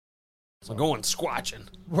So going squatching.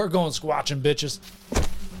 We're going squatching, bitches.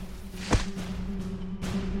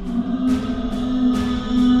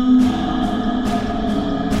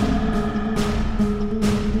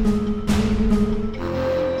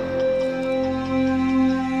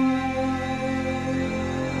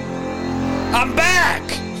 I'm back!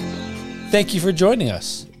 Thank you for joining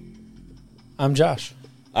us. I'm Josh.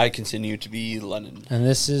 I continue to be Lennon. And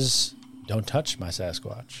this is Don't Touch My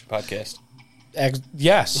Sasquatch. Podcast.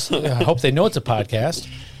 Yes. I hope they know it's a podcast.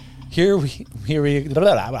 Here we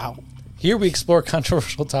explore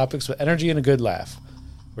controversial topics with energy and a good laugh.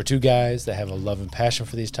 We're two guys that have a love and passion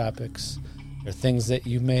for these topics. They're things that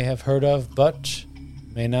you may have heard of, but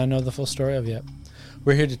may not know the full story of yet.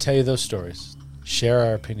 We're here to tell you those stories, share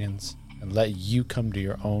our opinions, and let you come to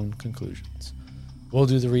your own conclusions. We'll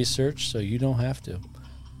do the research so you don't have to.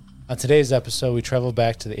 On today's episode, we travel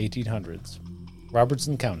back to the 1800s,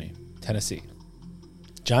 Robertson County, Tennessee.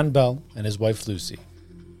 John Bell and his wife Lucy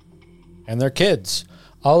and their kids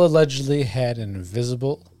all allegedly had an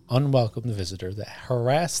invisible, unwelcome visitor that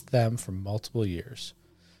harassed them for multiple years.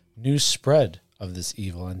 News spread of this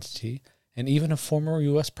evil entity, and even a former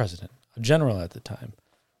U.S. president, a general at the time,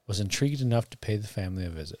 was intrigued enough to pay the family a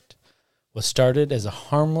visit. What started as a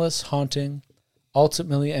harmless haunting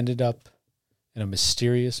ultimately ended up in a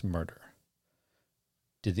mysterious murder.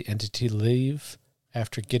 Did the entity leave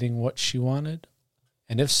after getting what she wanted?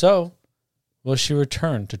 And if so, will she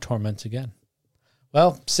return to torment again?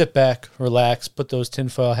 Well, sit back, relax, put those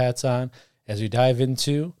tinfoil hats on as we dive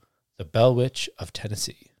into the Bell Witch of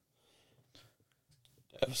Tennessee.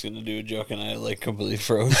 I was going to do a joke and I completely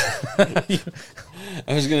froze. I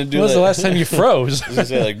was going to do When was the last time you froze? I was going to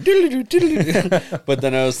say diddle-doo. But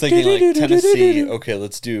then I was thinking Tennessee. Okay,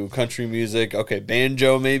 let's do country music. Okay,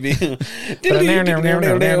 banjo maybe.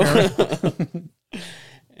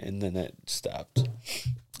 And then it stopped.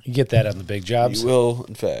 You get that on the big jobs. You will,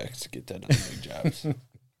 in fact, get that on the big jobs.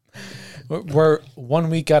 We're 1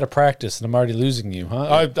 week out of practice, and I'm already losing you,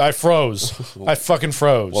 huh? I froze. I fucking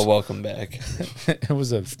froze. Well, welcome back. It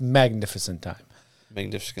was a magnificent time.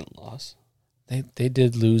 Magnificent loss. They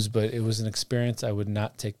did lose, but it was an experience I would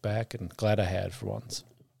not take back, and glad I had for once.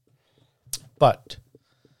 But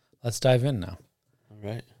let's dive in now. All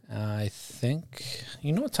right. I think,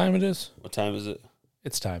 you know what time it is? What time is it?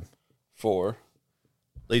 It's time. 4.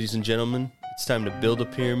 Ladies and gentlemen, it's time to build a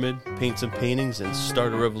pyramid, paint some paintings, and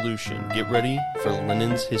start a revolution. Get ready for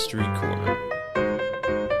Lennon's History Corner.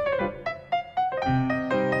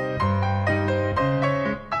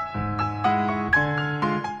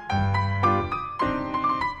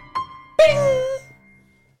 Bing!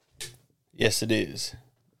 Yes, it is.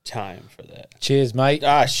 Time for that. Cheers, mate.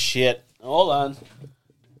 Ah, shit. Hold on.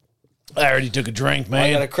 I already took a drink, man.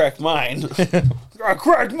 I gotta crack mine. I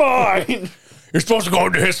cracked mine. You're supposed to go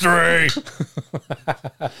into history.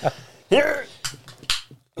 You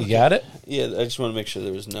got it? Yeah, I just want to make sure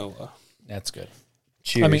there was no... That's good.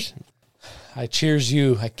 Cheers. I mean, I cheers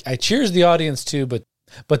you. I cheers the audience too, but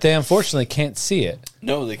they unfortunately can't see it.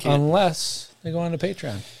 No, they can't. Unless they go on to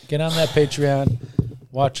Patreon. Get on that Patreon.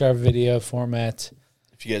 Watch our video format.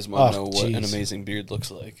 If you guys want to know what an amazing beard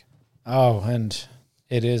looks like. Oh, and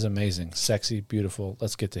it is amazing. Sexy, beautiful.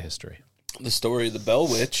 Let's get to history. The story of the Bell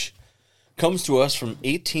Witch comes to us from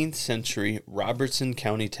 18th century Robertson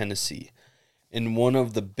County, Tennessee, in one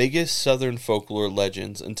of the biggest Southern folklore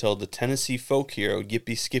legends until the Tennessee folk hero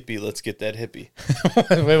Yippee Skippy, let's get that hippie.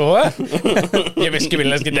 Wait, what? Yippee Skippy,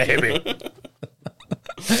 let's get that hippie.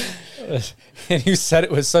 And you said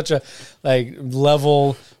it with such a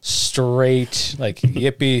level, straight,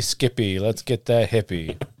 Yippee Skippy, let's get that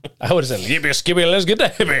hippie. I would have said, Yippee Skippy, let's get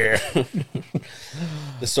that hippie.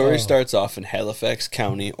 The story starts off in Halifax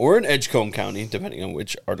County, or in Edgecombe County, depending on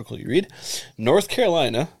which article you read, North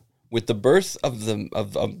Carolina, with the birth of a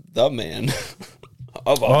man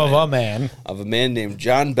named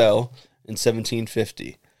John Bell in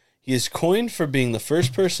 1750. He is coined for being the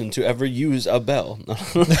first person to ever use a bell.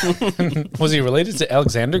 Was he related to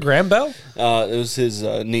Alexander Graham Bell? It was his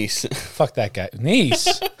niece. Fuck that guy.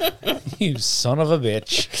 Niece? You son of a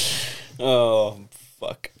bitch. Oh,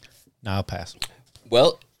 fuck. Nah, I'll pass.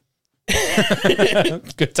 Well.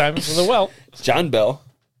 Good timing for the well. John Bell,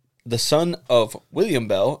 the son of William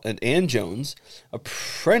Bell and Ann Jones,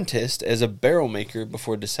 apprenticed as a barrel maker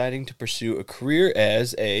before deciding to pursue a career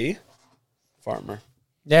as a farmer.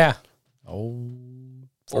 Yeah.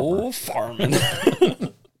 Farming.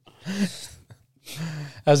 I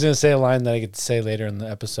was going to say a line that I get to say later in the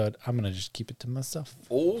episode. I'm going to just keep it to myself.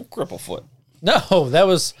 Oh, Cripplefoot. No, that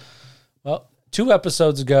was, 2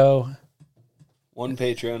 episodes ago. One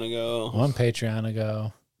Patreon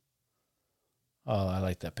ago. Oh, I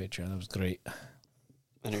like that Patreon. That was great.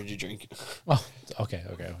 Energy drink. Oh, okay.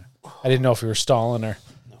 I didn't know if you were stalling or.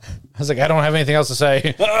 No. I was like, I don't have anything else to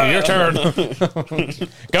say. Your turn.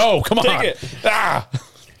 Go, come on. Take it. Ah!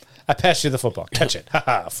 I passed you the football. Catch it.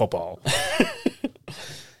 Football.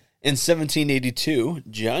 In 1782,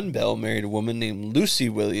 John Bell married a woman named Lucy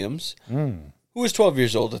Williams, who was 12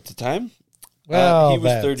 years old at the time. Well, he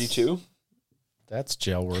was 32. That's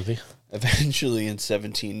jail-worthy. Eventually, in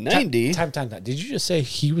 1790... Time. Did you just say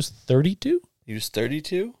he was 32? He was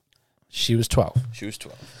 32? She was 12. She was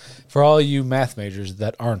 12. For all you math majors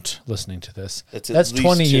that aren't listening to this, That's at that's least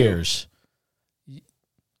 20 2. years.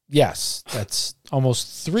 Yes, that's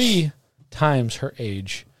almost 3 times her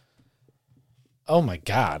age. Oh, my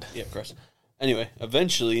God. Yeah, gross. Anyway,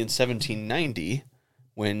 eventually, in 1790,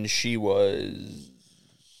 when she was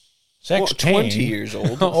 20 years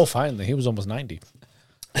old... Oh, finally. He was almost 90.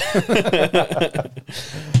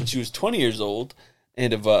 When she was 20 years old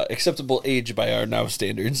and of acceptable age by our now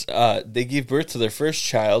standards, they gave birth to their first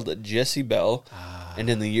child, Jessie Bell. And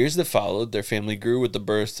in the years that followed, their family grew with the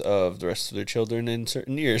birth of the rest of their children in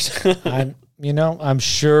certain years. I'm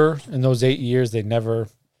sure in those 8 years they never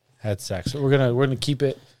had sex. So we're gonna keep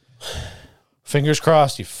it. Fingers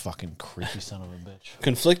crossed, you fucking creepy son of a bitch.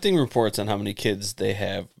 Conflicting reports on how many kids they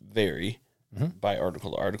have vary by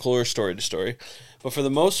article to article or story to story. But for the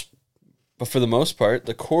most part,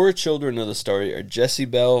 the core children of the story are Jessie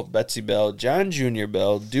Bell, Betsy Bell, John Jr.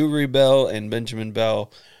 Bell, Dewey Bell, and Benjamin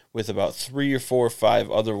Bell, with about 3 or 4 or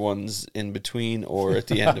 5 other ones in between or at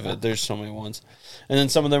the end of it. There's so many ones. And then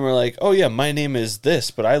some of them are like, oh yeah, my name is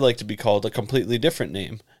this, but I like to be called a completely different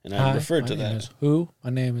name. And I referred to that. My name is who? My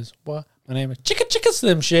name is what? My name is Chicka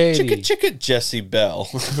Slim Shady. Chicka Jessie Bell.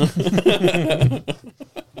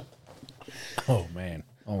 Oh, man.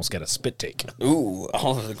 Almost got a spit take. Ooh,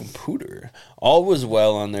 all of the computer. All was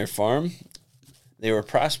well on their farm. They were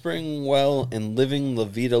prospering well and living la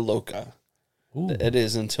vida loca. Ooh. That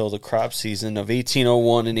is until the crop season of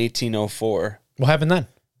 1801 and 1804. What happened then?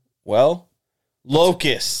 Well,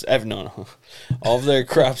 locusts. No. All of their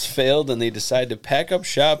crops failed, and they decided to pack up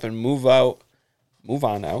shop and move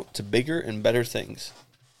on out to bigger and better things.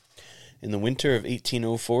 In the winter of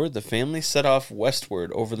 1804, the family set off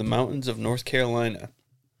westward over the mountains of North Carolina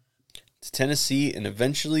to Tennessee and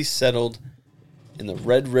eventually settled in the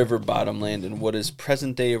Red River bottomland in what is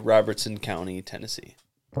present-day Robertson County, Tennessee.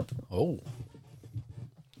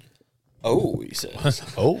 Oh, he says.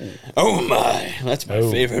 Oh My. That's my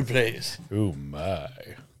favorite place. Oh, my.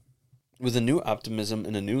 With a new optimism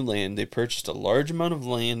and a new land, they purchased a large amount of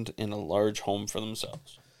land and a large home for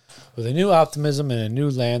themselves. With a new optimism and a new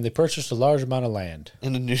land, they purchased a large amount of land.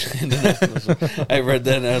 And an optimism. I read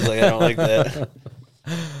that and I was like, I don't like that.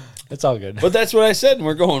 It's all good. But that's what I said, and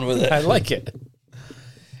we're going with it. I like it.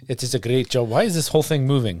 It's just a great joke. Why is this whole thing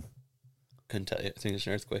moving? Couldn't tell you. I think it's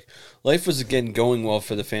an earthquake. Life was again going well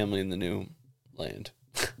for the family in the new land.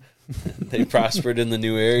 They prospered in the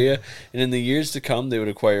new area, and in the years to come, they would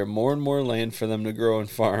acquire more and more land for them to grow and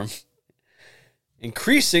farm,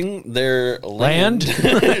 increasing their land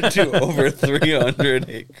to over 300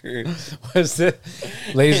 acres. Was it,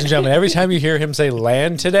 ladies and gentlemen, every time you hear him say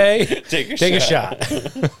land today, take a shot.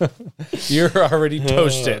 You're already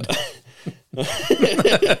toasted.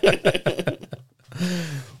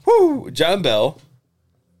 Woo! John Bell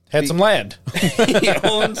had some land. He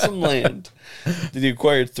owned some land that he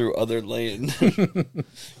acquired through other land.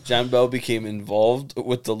 John Bell became involved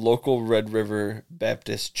with the local Red River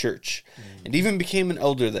Baptist Church and even became an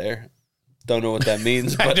elder there. Don't know what that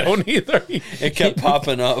means, but I don't either. It kept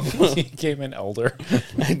popping up. He became an elder.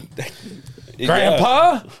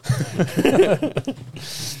 Grandpa?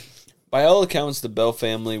 By all accounts, the Bell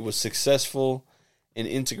family was successful in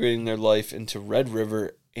integrating their life into Red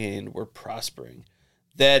River and were prospering.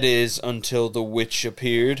 That is until the witch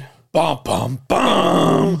appeared. Bum, bum,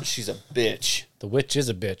 bum. She's a bitch. The witch is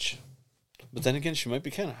a bitch. But then again, she might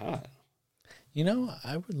be kind of hot. You know,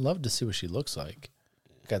 I would love to see what she looks like.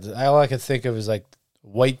 All I can think of is like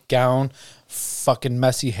white gown, fucking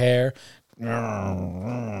messy hair.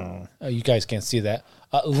 Oh, you guys can't see that.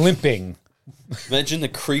 Limping. Imagine the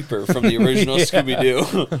creeper from the original Scooby-Doo.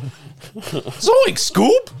 Zoink,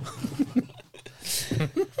 Scoop!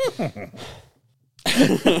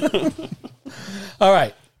 All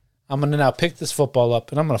right. I'm going to now pick this football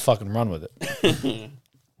up, and I'm going to fucking run with it.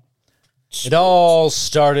 It all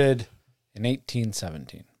started in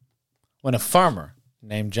 1817 when a farmer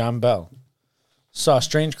named John Bell saw a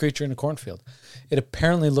strange creature in a cornfield. It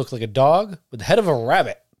apparently looked like a dog with the head of a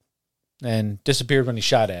rabbit and disappeared when he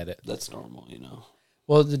shot at it. That's normal, you know.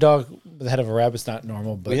 Well, the dog with the head of a rabbit's not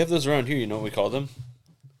normal, but we have those around here. You know what we call them?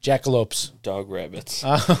 Jackalopes. Dog rabbits.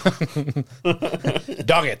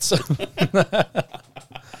 Doggets.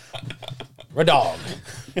 Radog.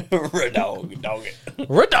 Dog. Dog it.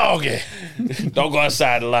 Radoggy. Don't go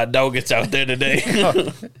outside. A lot of doggets out there today.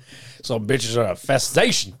 Some bitches are a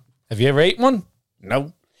festation. Have you ever ate one?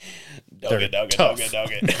 No. Dog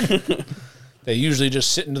it. They usually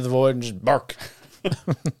just sit into the void and just bark.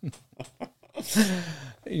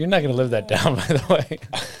 You're not going to live that down, by the way.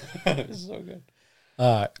 It's so good.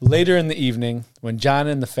 Later in the evening, when John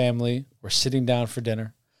and the family were sitting down for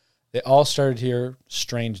dinner, they all started to hear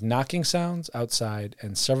strange knocking sounds outside,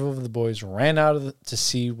 and several of the boys ran out to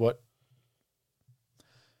see what.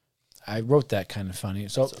 I wrote that kind of funny,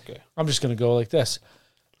 so okay. I'm just going to go like this.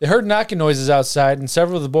 They heard knocking noises outside, and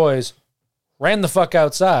several of the boys ran the fuck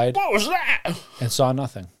outside. What was that? And saw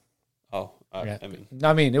nothing. Oh, Yeah.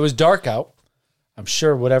 I mean, it was dark out. I'm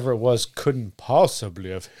sure whatever it was couldn't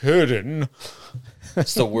possibly have hidden.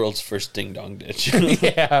 it's the world's first ding dong ditch.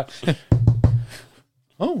 Yeah.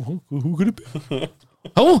 Oh, who could it be?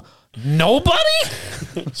 Oh, nobody?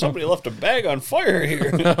 Somebody left a bag on fire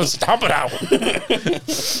here. Stop it out.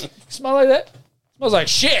 Smell like that? Smells like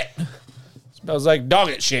shit. Smells like dog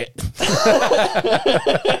shit.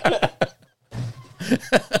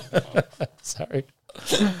 Sorry.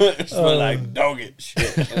 Smell like dog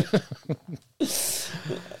shit.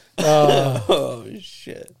 Oh,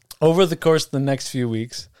 shit. Over the course of the next few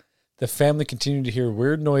weeks, the family continued to hear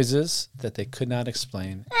weird noises that they could not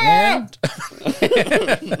explain. And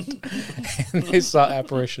they saw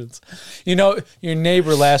apparitions. You know, your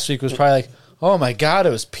neighbor last week was probably like, oh my God,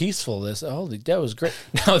 it was peaceful. That was great.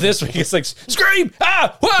 Now this week it's like, scream!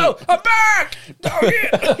 Ah! Whoa! I'm back! Dog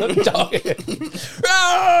it! Dog it!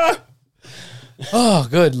 Ah! Oh,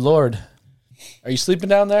 good Lord. Are you sleeping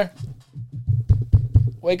down there?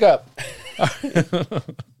 Wake up.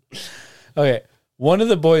 Okay. One of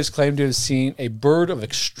the boys claimed to have seen a bird of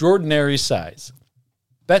extraordinary size.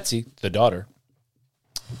 Betsy, the daughter,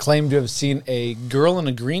 claimed to have seen a girl in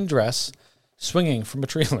a green dress swinging from a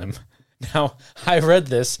tree limb. Now, I read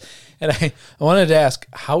this, and I wanted to ask,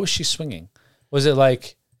 how was she swinging? Was it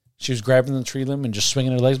like she was grabbing the tree limb and just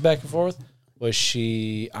swinging her legs back and forth? Was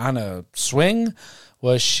she on a swing?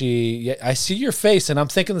 Was she... Yeah, I see your face, and I'm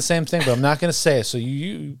thinking the same thing, but I'm not going to say it, so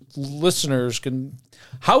you listeners can...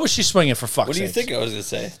 How was she swinging, for fuck's sake? What do you think I was going to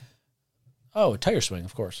say? Oh, a tire swing,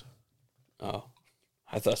 of course. Oh,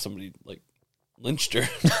 I thought somebody, like, lynched her.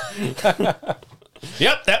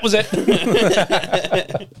 Yep, that was it.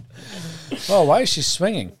 Oh, why is she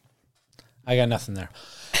swinging? I got nothing there.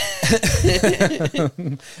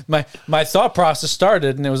 my thought process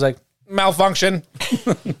started, and it was like, malfunction.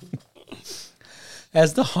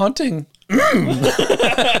 As the haunting...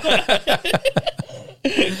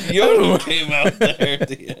 Yoda came out there at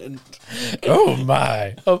the end. Oh,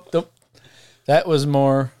 my. Oh, nope. That was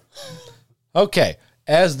more... Okay.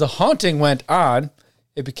 As the haunting went on,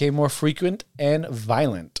 it became more frequent and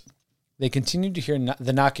violent. They continued to hear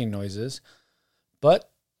the knocking noises, but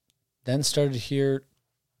then started to hear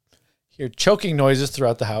choking noises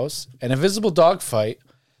throughout the house, an invisible dog fight,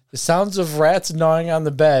 the sounds of rats gnawing on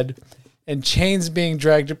the bed, and chains being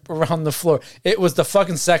dragged around the floor. It was the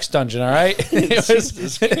fucking sex dungeon, all right? It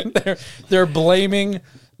was, they're blaming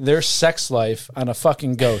their sex life on a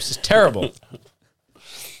fucking ghost. It's terrible.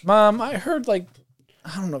 Mom, I heard, like,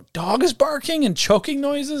 I don't know, dogs barking and choking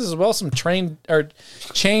noises as well. Some chains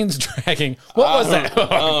dragging. What was that?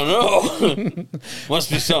 I don't know.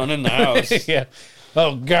 Must be something in the house. Yeah.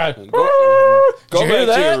 Oh, God. Go hear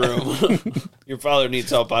back to your room. Your father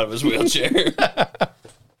needs help out of his wheelchair.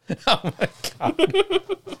 Oh, my God.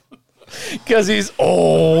 Because he's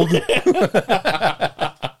old.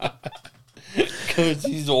 Because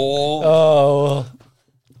he's old. Oh.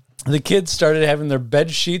 The kids started having their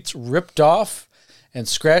bed sheets ripped off and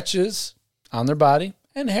scratches on their body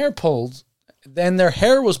and hair pulled. Then their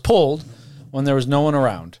hair was pulled when there was no one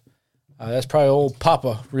around. That's probably old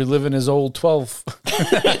Papa reliving his old 12.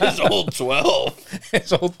 His old 12.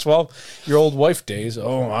 His old 12-year-old wife days.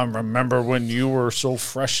 Oh, I remember when you were so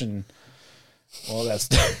fresh and... Well, that's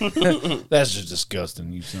just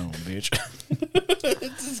disgusting, you son of a bitch.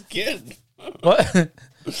 It's his kid. What?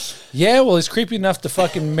 Yeah, well, he's creepy enough to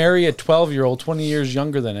fucking marry a 12-year-old 20 years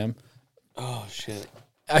younger than him. Oh, shit.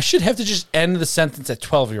 I should have to just end the sentence at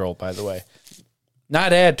 12-year-old, by the way.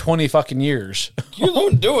 Not add 20 fucking years. You're the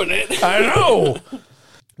one doing it. I know.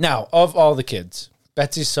 Now, of all the kids,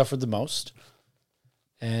 Betsy suffered the most.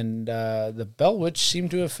 And the Bell Witch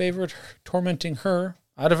seemed to have favored tormenting her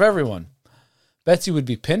out of everyone. Betsy would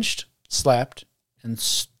be pinched, slapped, and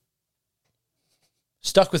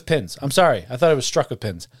stuck with pins. I'm sorry. I thought it was struck with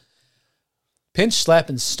pins. Pinch, slap,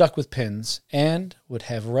 and stuck with pins, and would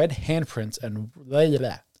have red handprints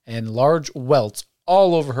and large welts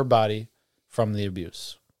all over her body from the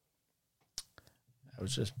abuse. That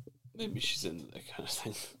was just Maybe she's into that kind of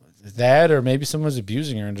thing. that, or maybe someone was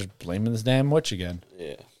abusing her and just blaming this damn witch again.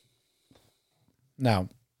 Yeah. Now,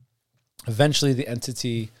 eventually the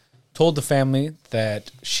entity told the family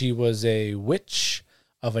that she was a witch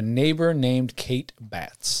of a neighbor named Kate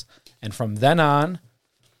Batts. And from then on,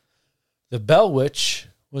 the Bell Witch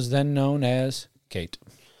was then known as Kate.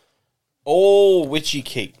 Oh, witchy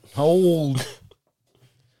Kate. Old.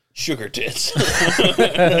 Sugar tits.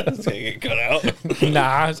 It's gonna get cut out.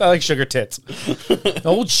 Nah, I like sugar tits.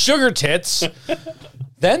 Old sugar tits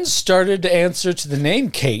then started to answer to the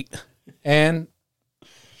name Kate and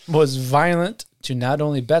was violent to not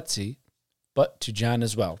only Betsy, but to John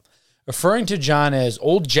as well. Referring to John as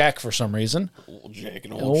Old Jack for some reason. Old Jack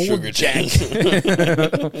and old sugar Jack.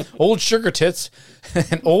 tits. Old sugar tits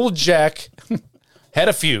and Old Jack had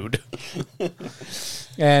a feud.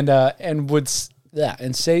 And would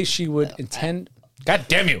say she would intend, God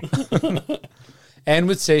damn you, and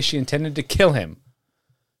would say she intended to kill him.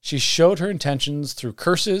 She showed her intentions through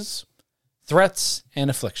curses, threats, and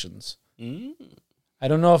afflictions. I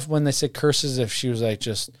don't know if when they said curses, if she was like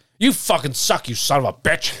just, you fucking suck, you son of a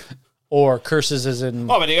bitch. Or curses as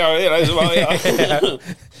in, I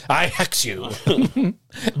hex you.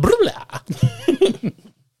 Blah, blah.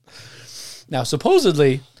 Now,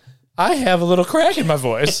 supposedly, I have a little crack in my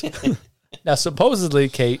voice. Now, supposedly,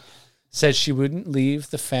 Kate said she wouldn't leave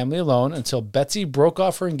the family alone until Betsy broke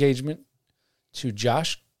off her engagement to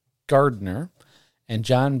Josh Gardner and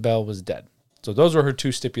John Bell was dead. So those were her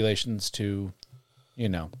two stipulations to,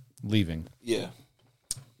 leaving. Yeah.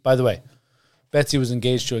 By the way, Betsy was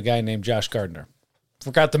engaged to a guy named Josh Gardner.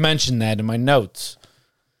 Forgot to mention that in my notes.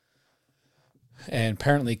 And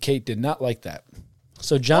apparently Kate did not like that.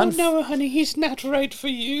 So John... Oh, no, honey, he's not right for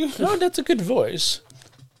you. No, that's a good voice.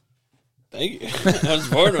 Thank you. I was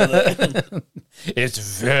born with that. It's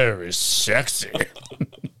very sexy.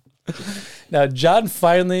 Now, John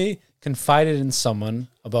finally confided in someone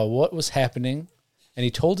about what was happening, and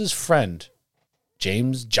he told his friend,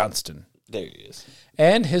 James Johnston. There he is.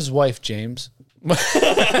 And his wife, James.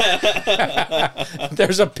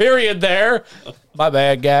 There's a period there. My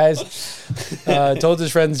bad, guys. Told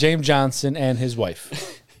his friends James Johnson and his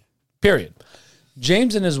wife. Period.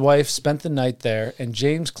 James and his wife spent the night there, and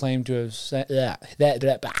James claimed to have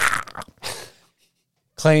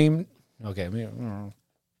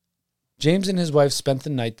James and his wife spent the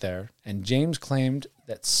night there, and James claimed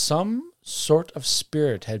that some sort of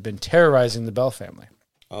spirit had been terrorizing the Bell family.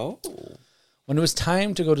 Oh. When it was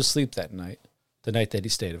time to go to sleep that night, the night that he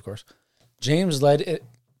stayed, of course, James led it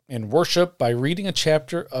in worship by reading a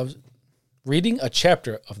chapter of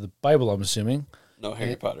the Bible, I'm assuming. No,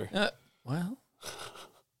 Harry Potter.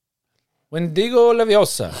 Wendigo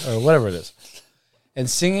Leviosa, or whatever it is, and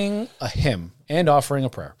singing a hymn and offering a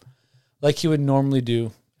prayer, like he would normally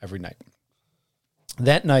do every night.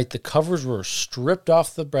 That night, the covers were stripped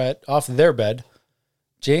off their bed.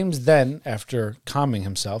 James then, after calming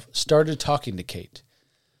himself, started talking to Kate,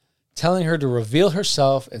 telling her to reveal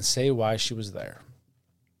herself and say why she was there.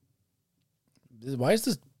 Why is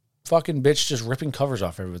this fucking bitch just ripping covers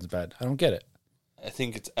off everyone's bed? I don't get it. I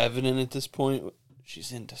think it's evident at this point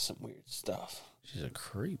she's into some weird stuff. She's a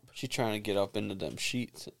creep. She's trying to get up into them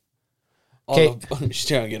sheets. She's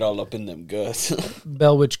trying to get all up in them guts.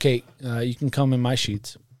 Bell Witch Kate, you can come in my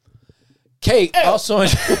sheets. Kate also...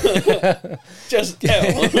 Just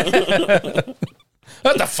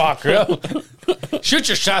What the fuck, girl? Shoot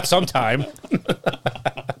your shot sometime.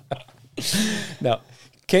 No.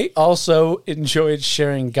 Kate also enjoyed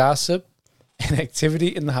sharing gossip and activity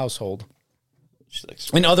in the household.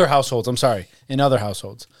 In other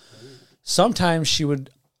households. Sometimes she would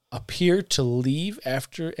appear to leave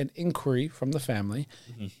after an inquiry from the family,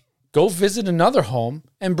 go visit another home,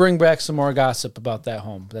 and bring back some more gossip about that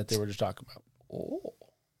home that they were just talking about. Oh.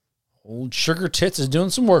 Old Sugar Tits is doing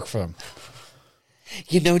some work for them.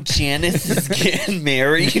 Janice is getting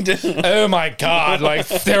married. Oh my God, like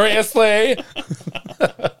seriously?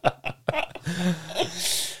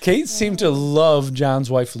 Kate seemed to love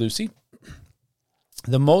John's wife, Lucy.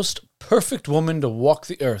 The most perfect woman to walk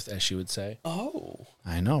the earth, as she would say. Oh.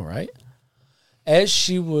 I know, right? As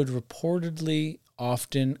she would reportedly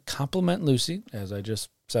often compliment Lucy, as I just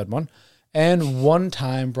said and one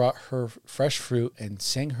time brought her fresh fruit and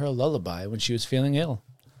sang her a lullaby when she was feeling ill.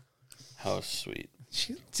 How sweet.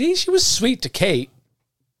 She was sweet to Kate.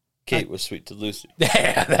 Kate was sweet to Lucy.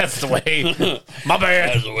 Yeah, that's the way. My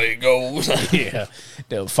bad. That's the way it goes. Yeah.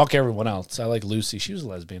 No, fuck everyone else. I like Lucy. She was a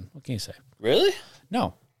lesbian. What can you say? Really?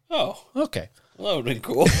 No. Oh, Okay. well, that would have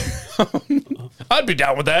been cool. I'd be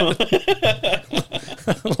down with that.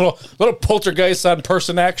 little poltergeist on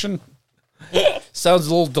person action. Sounds a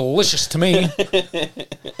little delicious to me.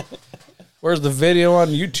 Where's the video on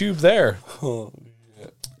YouTube there?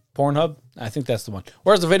 Pornhub? I think that's the one.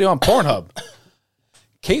 Where's the video on Pornhub?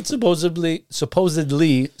 Kate supposedly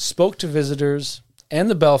spoke to visitors and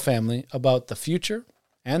the Bell family about the future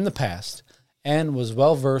and the past and was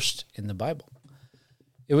well versed in the Bible.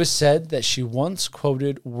 It was said that she once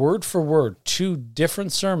quoted word for word 2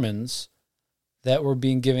 different sermons that were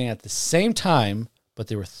being given at the same time, but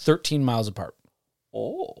they were 13 miles apart.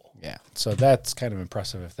 Oh. Yeah, so that's kind of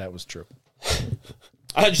impressive if that was true.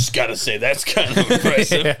 I just got to say, that's kind of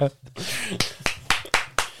impressive. Yeah.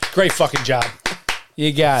 Great fucking job.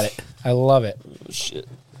 You got it. I love it. Oh, shit.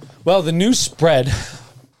 Well, the news spread.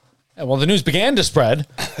 Well, the news began to spread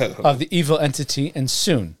of the evil entity, and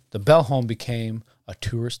soon the Bell home became a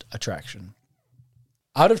tourist attraction.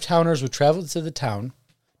 Out-of-towners would travel to the town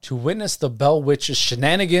to witness the Bell Witch's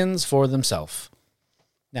shenanigans for themselves.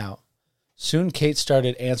 Now, soon Kate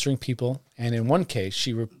started answering people, and in one case,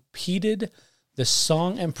 she repeated the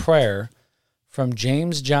song and prayer from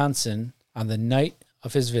James Johnson on the night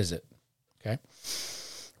of his visit. Okay?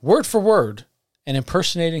 Word for word, and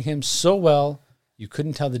impersonating him so well, you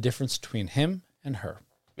couldn't tell the difference between him and her.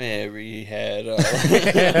 Mary had a...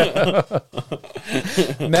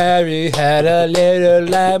 Mary had a little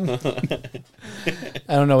lamb.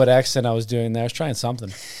 I don't know what accent I was doing there. I was trying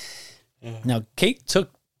something. Now, Kate took...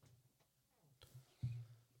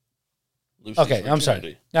 Lucy's Okay, I'm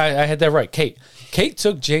sorry. I had that right. Kate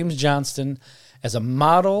took James Johnston as a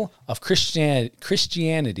model of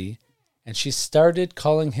Christianity, and she started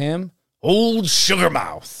calling him Old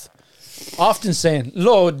Sugarmouth. Often saying,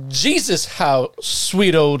 Lord Jesus, how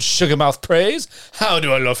sweet old Sugarmouth prays. How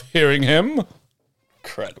do I love hearing him?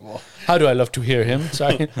 Incredible. How do I love to hear him?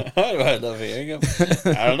 Sorry. How do I love hearing him?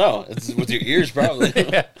 I don't know. It's with your ears, probably.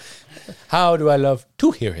 Yeah. How do I love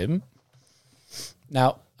to hear him?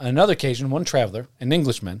 Now, on another occasion, one traveler, an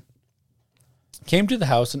Englishman, came to the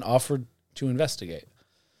house and offered to investigate.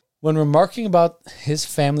 When remarking about his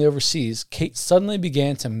family overseas, Kate suddenly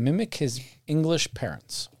began to mimic his English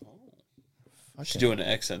parents. She's doing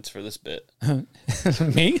accents for this bit.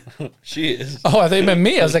 Me? She is. Oh, I thought you meant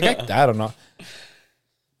me. I was like, I don't know.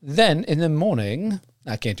 Then in the morning,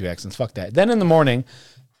 I can't do accents, fuck that. Then in the morning,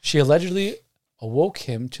 she allegedly awoke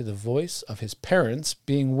him to the voice of his parents,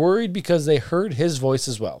 being worried because they heard his voice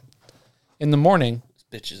as well. In the morning,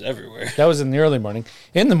 Bitches everywhere. that was in the early morning.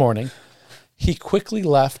 In the morning, he quickly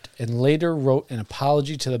left and later wrote an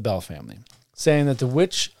apology to the Bell family, saying that the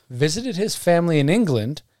witch visited his family in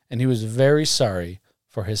England and he was very sorry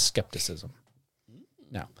for his skepticism.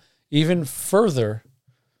 Now, even future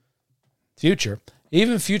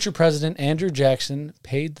President Andrew Jackson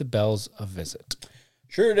paid the Bells a visit.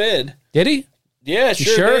 Sure did. Did he? Yeah,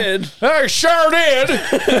 sure did. I sure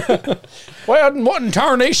did. Well, what in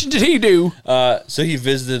tarnation did he do? So he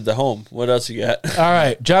visited the home. What else you got? All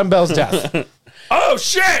right, John Bell's death. Oh,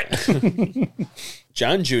 shit!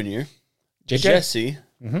 John Jr., JJ? Jesse,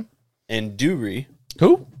 and Dewey.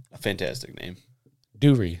 Who? A fantastic name.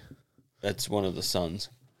 Dewey. That's one of the sons.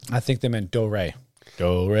 I think they meant do re.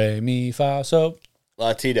 Do re mi fa so.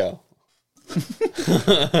 Latito.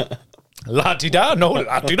 La-ti-da, no,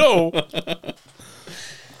 la-ti-do.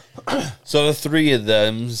 So the three of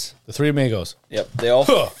them's... The three amigos. Yep, they all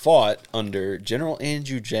fought under General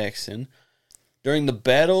Andrew Jackson during the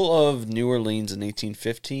Battle of New Orleans in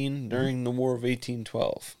 1815, during the War of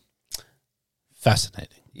 1812.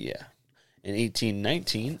 Fascinating. Yeah. In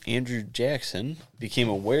 1819, Andrew Jackson became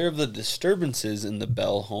aware of the disturbances in the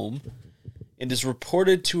Bell home and is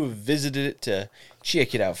reported to have visited it to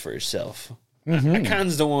check it out for himself. I kind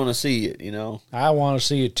of don't want to see it, you know? I want to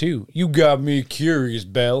see it too. You got me curious,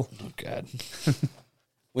 Bell. Oh, God.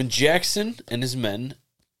 When Jackson and his men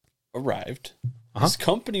arrived, his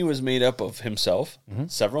company was made up of himself,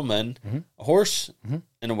 several men, a horse,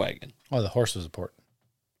 and a wagon. Oh, the horse was important.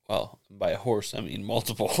 Well, by a horse, I mean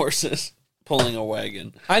multiple horses pulling a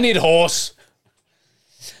wagon. I need a horse.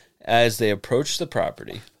 As they approached the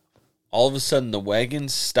property, all of a sudden the wagon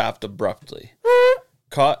stopped abruptly,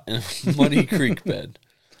 caught in a muddy creek bed.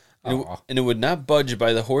 And it would not budge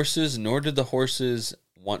by the horses, nor did the horses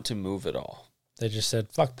want to move at all. They just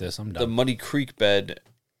said, fuck this, I'm The done. muddy creek bed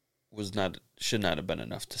should not have been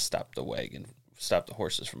enough to stop the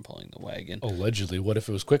horses from pulling the wagon. Allegedly, what if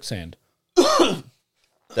it was quicksand?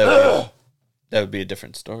 That That would be a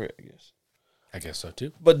different story, I guess. I guess so,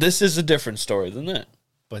 too. But this is a different story than that.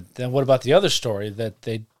 But then what about the other story that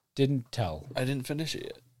they didn't tell? I didn't finish it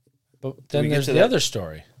yet. But then we get there's to the that? other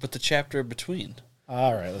story. But the chapter between.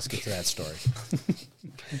 All right, let's get to that story.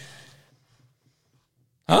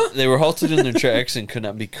 They were halted in their tracks and could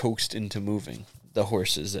not be coaxed into moving. The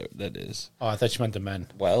horses, that is. Oh, I thought you meant the men.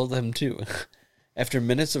 Well, them too. After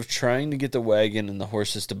minutes of trying to get the wagon and the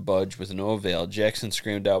horses to budge with no avail, Jackson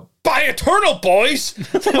screamed out, "By eternal, boys!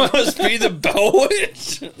 That must be the Bell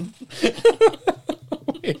Witch!"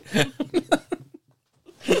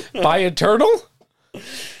 By Eternal?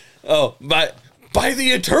 Oh, by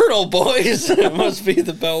the eternal, boys! It must be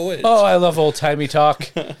the Bell Witch. Oh, I love old-timey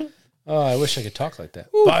talk. Oh, I wish I could talk like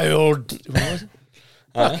that. By old... What was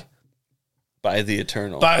it? By the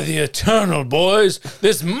eternal. By the Eternal, boys!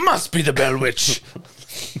 This must be the Bell Witch!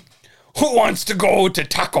 Who wants to go to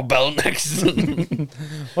Taco Bell next?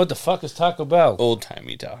 What the fuck is Taco Bell?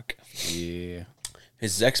 Old-timey talk. Yeah.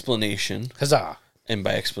 His explanation, Huzzah. and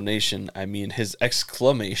by explanation, I mean his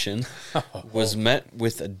exclamation, was met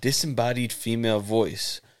with a disembodied female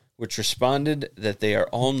voice, which responded that they are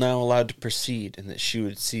all now allowed to proceed and that she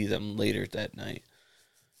would see them later that night.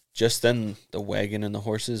 Just then, the wagon and the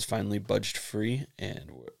horses finally budged free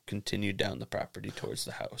and continued down the property towards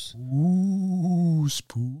the house. Ooh,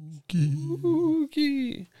 spooky.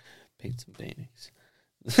 Spooky. Paint some paintings.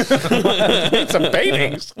 Some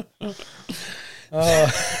paintings.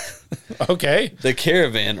 Okay. The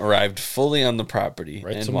caravan arrived fully on the property.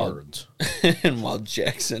 Write some words. And while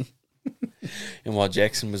Jackson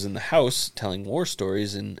was in the house telling war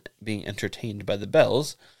stories and being entertained by the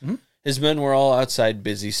bells, his men were all outside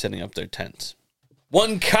busy setting up their tents.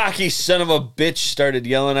 One cocky son of a bitch started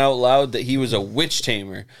yelling out loud that he was a witch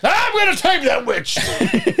tamer. I'm going to tame that witch!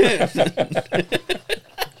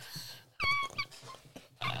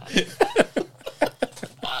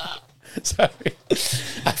 Sorry.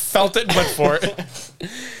 I felt it, but for it.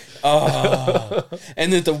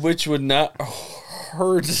 And that the witch would not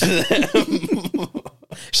hurt them.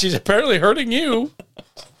 She's apparently hurting you.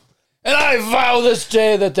 And I vow this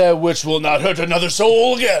day that witch will not hurt another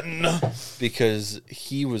soul again. Because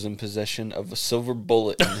he was in possession of a silver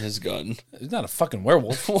bullet in his gun. He's not a fucking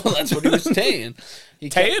werewolf. Well, that's what he was saying.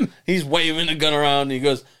 Taying? He's waving the gun around and he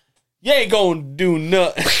goes, "You ain't gonna do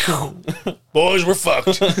nothing." Boys, we're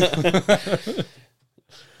fucked.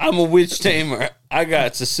 I'm a witch tamer. I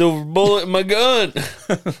got a silver bullet in my gun.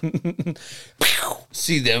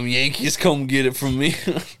 See them Yankees come get it from me.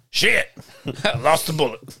 Shit. I lost the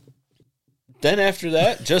bullet. Then after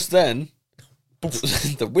that, just then,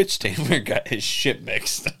 the witch tamer got his shit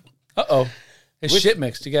mixed. Uh-oh. His shit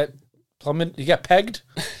mixed. You got pegged?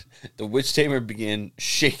 The witch tamer began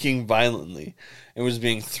shaking violently and was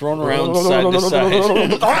being thrown around side to side.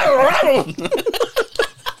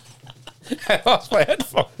 I lost my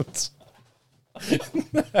headphones.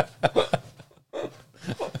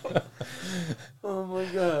 Oh my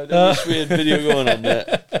god. I wish we had video going on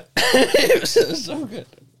that. It was so good.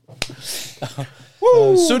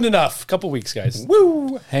 Soon enough. Couple weeks, guys.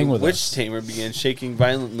 Woo! Hang with Witch us. tamer began shaking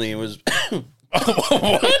violently and was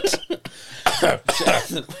What?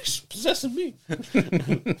 possessing me.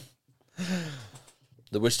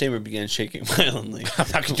 The witch tamer began shaking violently. I'm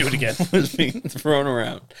not going to do it again. Was being thrown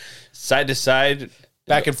around, side to side,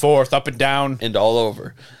 Back and forth, up and down. and all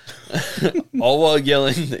over. All while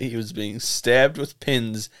yelling that he was being stabbed with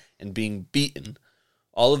pins and being beaten.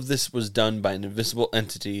 All of this was done by an invisible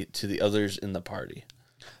entity to the others in the party.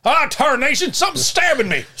 Ah, tarnation, something's stabbing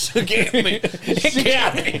me. She got me. She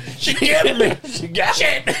got me. She got me. She got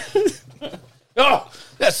shit. Oh,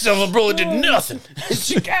 that silver bullet did nothing.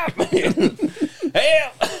 She got me.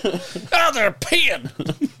 Help! Oh, they're peeing.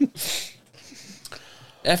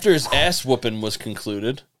 After his ass whooping was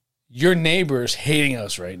concluded. Your neighbor's hating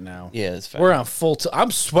us right now. Yeah, that's fine. We're on full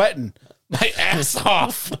I'm sweating my ass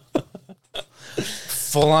off.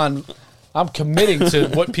 Full on. I'm committing to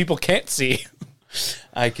what people can't see.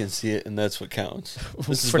 I can see it, and that's what counts.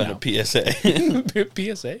 This has For been now. a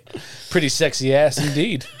PSA. PSA. Pretty sexy ass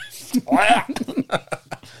indeed.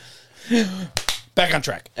 Back on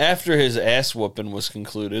track. After his ass whooping was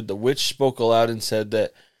concluded, the witch spoke aloud and said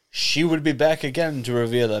that she would be back again to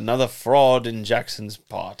reveal another fraud in Jackson's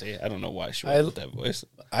party. I don't know why she went with that voice.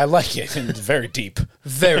 I like it. And it's very deep.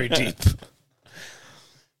 Very deep.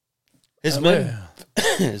 His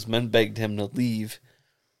men begged him to leave.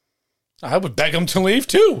 I would beg him to leave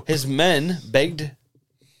too. His men begged...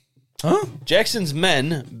 Huh? Jackson's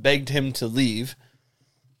men begged him to leave,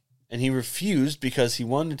 and he refused because he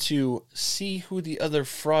wanted to see who the other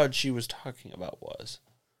fraud she was talking about was.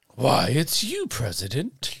 Why, it's you,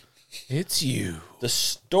 President. It's you. The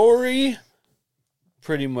story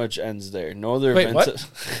pretty much ends there. No other Wait, events.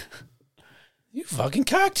 what? You fucking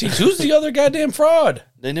cock tease. Who's the other goddamn fraud?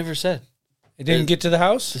 They never said. It didn't get to the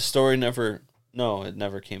house? The story never. No, it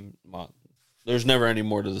never came. Well, there's never any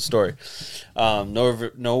more to the story.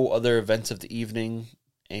 No other events of the evening,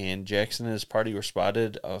 and Jackson and his party were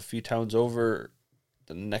spotted a few towns over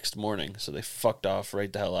the next morning, so they fucked off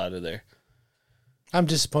right the hell out of there. I'm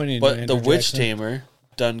disappointed in you, But Andrew the witch Jackson. tamer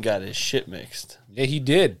done got his shit mixed. Yeah, he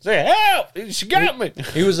did. Say, help! She got me.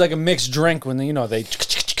 He was like a mixed drink when they.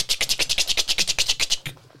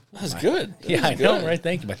 That's good. That Yeah, was I know, good. right?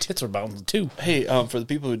 Thank you. My tits were bouncing too. Hey, for the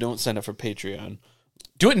people who don't sign up for Patreon,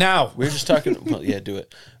 Do it now. we were just talking. Well, yeah, do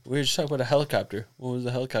it. We were just talking about a helicopter. What was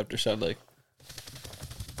the helicopter sound like?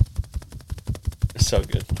 It's so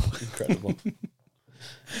good, incredible.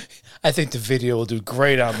 I think the video will do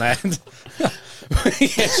great on that.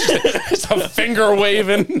 It's a finger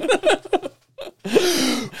waving.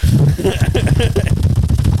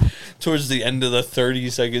 Towards the end of the 30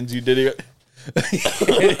 seconds you did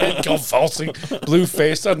it. Convulsing, blue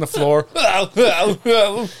face on the floor.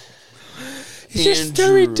 Is your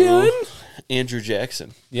story done? Andrew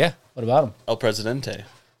Jackson, Yeah. What about him? El Presidente.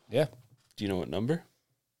 Yeah. Do you know what number?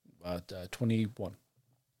 About 21.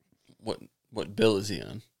 What bill is he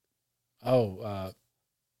on? Oh,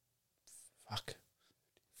 fuck.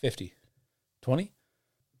 50. 20?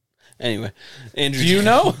 Anyway, Andrew. Do you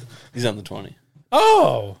know? He's on the 20.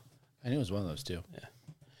 Oh. I knew it was one of those two.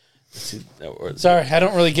 See, or- Sorry, I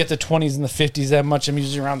don't really get the 20s and the 50s that much. I'm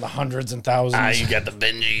usually around the hundreds and thousands. you got the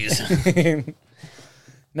Benjis.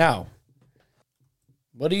 Now,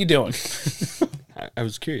 what are you doing? I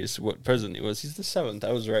was curious what president he was. He's the 7th.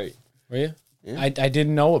 I was right. Were you? Yeah. I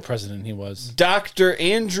didn't know what president he was. Dr.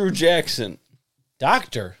 Andrew Jackson.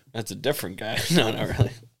 Doctor. That's a different guy. No, not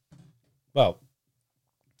really. Well,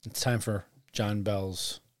 it's time for John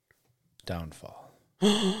Bell's downfall.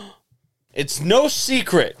 It's no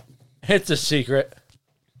secret It's a secret.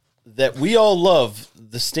 that we all love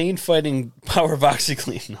the stain fighting power of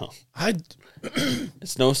OxyClean. No,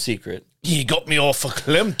 it's no secret He got me off a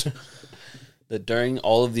Klimt. that during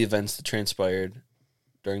all of the events that transpired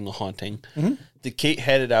during the haunting, that Kate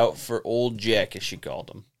had it out for old Jack, as she called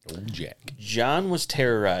him. Old Jack. John was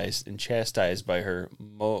terrorized and chastised by her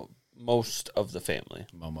most of the family.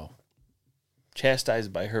 Momo.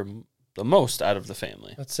 Chastised by her the most out of the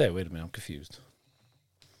family. Let's say, wait a minute, I'm confused.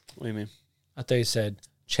 What do you mean? I thought you said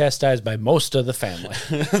chastised by most of the family.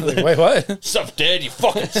 Like, wait, what? Sup, Dad? You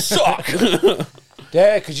fucking suck.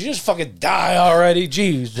 Dad, could you just fucking die already?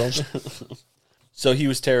 Jesus. So he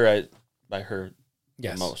was terrorized by her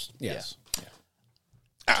Yes. the most. Yes.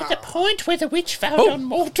 To the point where the witch vowed on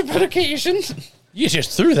multiple occasions. You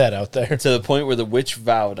just threw that out there. To the point where the witch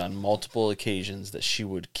vowed on multiple occasions that she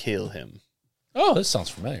would kill him. Oh, this sounds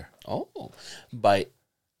familiar. Oh. By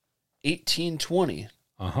 1820,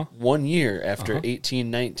 Uh-huh. 1 year after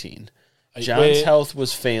 1819, John's Wait. health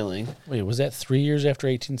was failing. Wait, was that 3 years after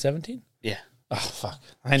 1817? Yeah. Oh, fuck.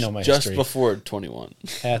 I know my Just history. before 21.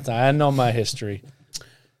 I know my history.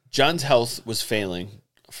 John's health was failing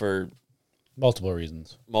for Multiple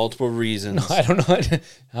reasons. multiple reasons. I don't know.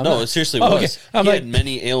 I'm No, not- it seriously Oh, was. okay. I'm He like- had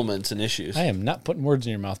many ailments and issues. I am not putting words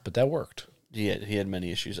in your mouth, but that worked. He had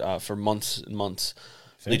many issues for months and months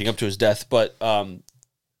leading up to his death. But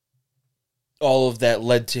all of that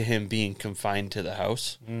led to him being confined to the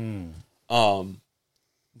house,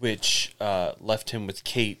 which left him with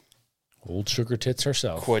Kate Old sugar tits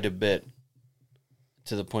herself. quite a bit,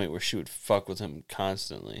 to the point where she would fuck with him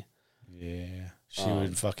constantly. Yeah. She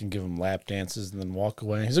would fucking give him lap dances and then walk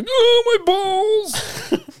away. He's like, oh, my balls.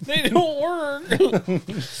 They don't work.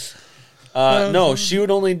 No, she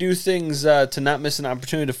would only do things to not miss an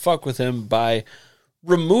opportunity to fuck with him by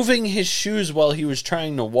removing his shoes while he was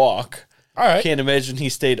trying to walk. All right. Can't imagine he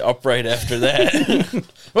stayed upright after that.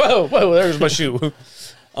 Whoa, there's my shoe.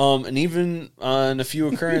 And even on a few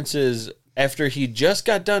occurrences after he just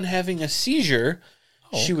got done having a seizure,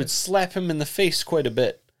 she would slap him in the face quite a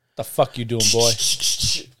bit. The fuck you doing, boy?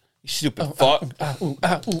 You stupid fuck.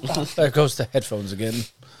 There goes the headphones again.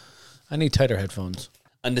 I need tighter headphones.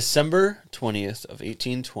 On December 20th of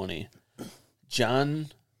 1820,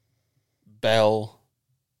 John Bell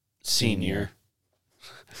Sr.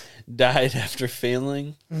 died after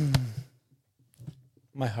failing,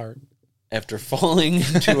 My heart. after falling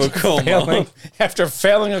into a coma. After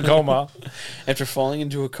failing a coma. After falling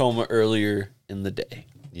into a coma earlier in the day.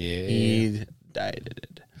 Yeah. He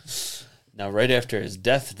died. Now, right after his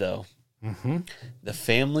death, though, the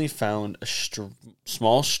family found a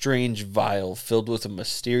small, strange vial filled with a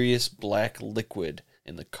mysterious black liquid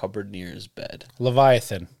in the cupboard near his bed.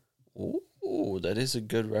 Leviathan. Oh, that is a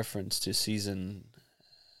good reference to season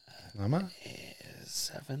Mama?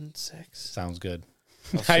 7, 6. Sounds good.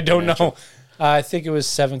 of I don't know. Supernatural. I think it was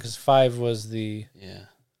 7 because 5 was the... Yeah.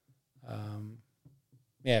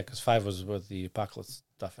 Yeah, because 5 was where the apocalypse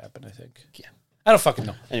stuff happened, I think. Yeah. I don't fucking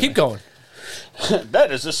know. Anyway. Keep going.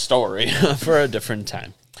 That is a story for a different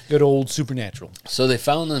time. Good old Supernatural. So they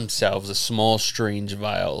found themselves a small, strange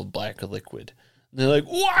vial of black liquid. They're like,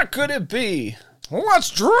 what could it be?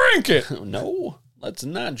 Let's drink it. No, let's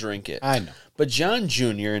not drink it. I know. But John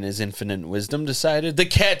Jr., in his infinite wisdom, decided the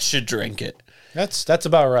cat should drink it. That's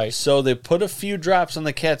about right. So they put a few drops on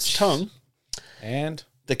the cat's tongue. And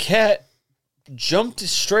The cat jumped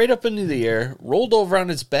straight up into the air, rolled over on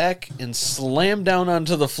its back, and slammed down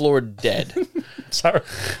onto the floor dead. sorry,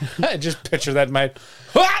 I just picture that in my.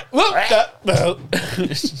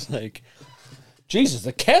 It's just like... Jesus,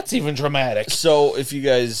 the cat's even dramatic. So if you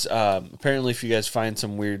guys, apparently if you guys find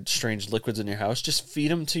some weird, strange liquids in your house, just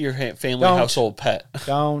feed them to your family Don't. household pet.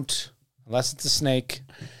 Don't, unless it's a snake.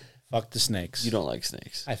 Fuck the snakes. You don't like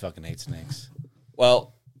snakes. I fucking hate snakes.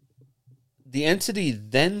 Well, the entity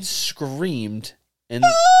then screamed and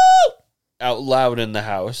out loud in the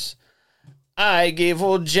house. I gave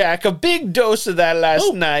old Jack a big dose of that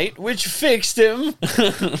last night, which fixed him.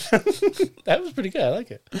 That was pretty good. I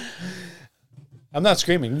like it. I'm not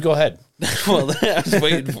screaming. You go ahead. Well, I was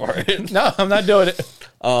waiting for it. No, I'm not doing it.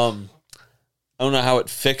 I don't know how it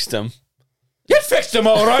fixed him. You fixed him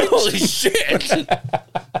all right. Holy shit!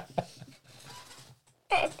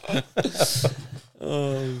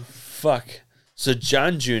 Oh, fuck. So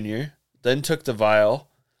John Jr. then took the vial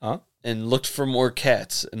and looked for more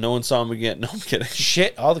cats, and no one saw him again. No, I'm kidding.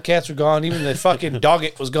 Shit, all the cats were gone. Even the fucking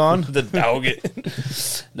dogget was gone. The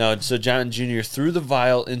dogget. No, so John Jr. threw the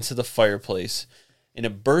vial into the fireplace, and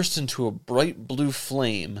it burst into a bright blue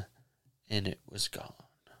flame, and it was gone.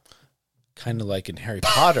 Kind of like in Harry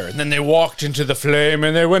Potter. And then they walked into the flame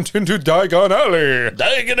and they went into Diagon Alley.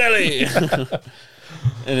 Diagonally!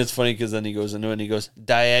 And it's funny because then he goes into it and he goes,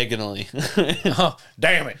 diagonally. Oh,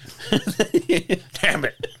 damn it. Damn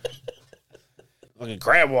it. Fucking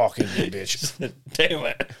crab walking, you bitch. Damn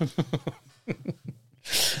it.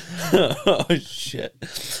 Oh,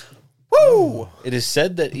 shit. Woo! It is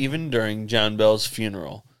said that even during John Bell's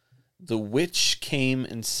funeral, the witch came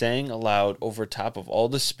and sang aloud over top of all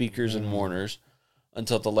the speakers and mourners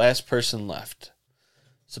until the last person left.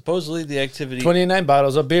 Supposedly, the activity... 29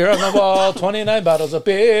 bottles of beer on the wall. 29 bottles of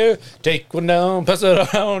beer. Take one down, pass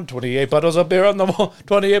it around. 28 bottles of beer on the wall.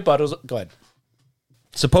 28 bottles of... Go ahead.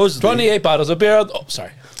 Supposedly... 28 bottles of beer on the... Oh,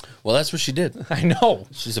 sorry. Well, that's what she did. I know.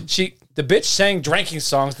 She's The bitch sang drinking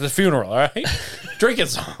songs at the funeral, all right? Drinking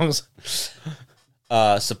songs.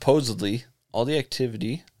 Supposedly, all the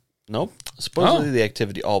activity... Nope. Supposedly, the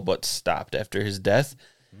activity all but stopped after his death,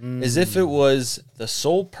 as if it was the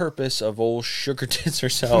sole purpose of old Sugar Tits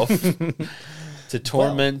herself to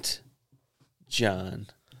torment John.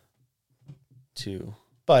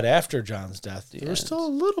 But after John's death, there was still a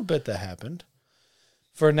little bit that happened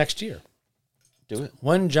for next year. Do it.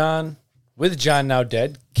 With John now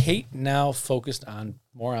dead, Kate now focused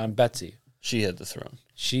more on Betsy. She had the throne.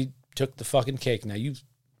 She took the fucking cake. Now you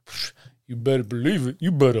better believe it. You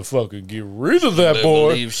better fucking get rid of that I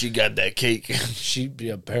boy. believe she got that cake.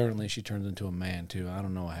 Apparently she turns into a man too. I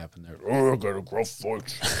don't know what happened there. Oh, I got a gruff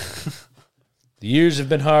voice. The years have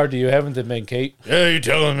been hard to you, haven't they, been, Kate? Yeah, you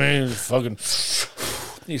telling me?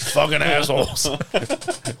 These fucking assholes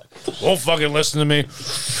won't fucking listen to me.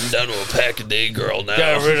 I'm down to a pack a day girl now.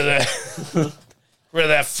 Got rid of that. Rid of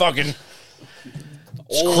that fucking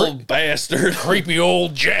old bastard. creepy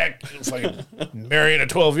old Jack. Fucking marrying a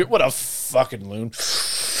 12-year. What a fucking loon.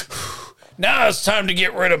 Now it's time to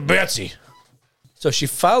get rid of Betsy. So she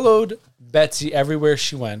followed Betsy everywhere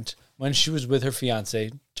she went when she was with her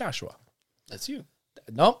fiance, Joshua. That's you.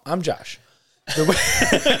 Nope, I'm Josh. The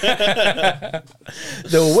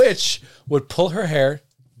witch would pull her hair,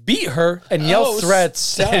 beat her, and yell threats.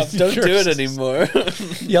 Stop. Don't do it anymore.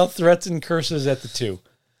 Yell threats and curses at the two.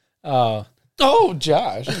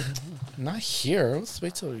 Josh. Not here. Let's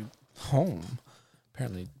wait till you're home.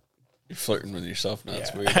 Apparently. You're flirting with yourself now.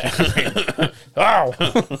 It's weird. Oh!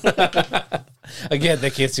 Again, they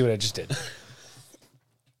can't see what I just did.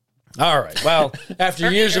 All right. Well,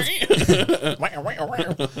 after years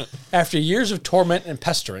of torment and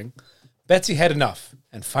pestering, Betsy had enough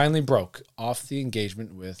and finally broke off the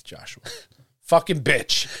engagement with Joshua. Fucking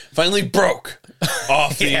bitch. Finally broke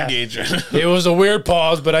off the engagement. It was a weird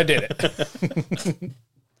pause, but I did it.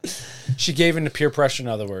 She gave in to peer pressure, in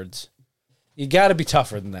other words. You got to be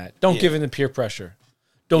tougher than that. Don't give in to peer pressure.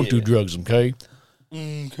 Don't do drugs, okay?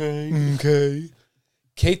 Okay.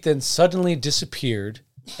 Kate then suddenly disappeared,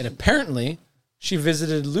 and apparently she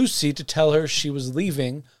visited Lucy to tell her she was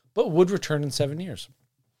leaving, but would return in 7 years.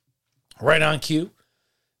 Right on cue,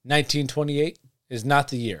 1928 is not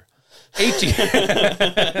the year. In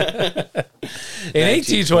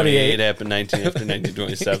 1828, It happened after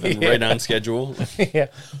 1927. Right on schedule. yeah,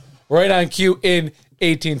 right on cue in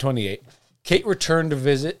 1828, Kate returned to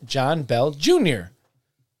visit John Bell Jr.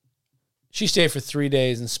 She stayed for 3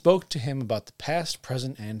 days and spoke to him about the past,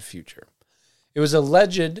 present, and future. It was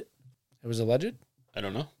alleged. I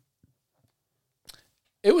don't know.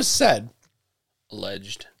 It was said.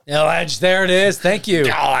 Alleged. There it is. Thank you.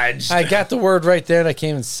 Alleged. I got the word right there and I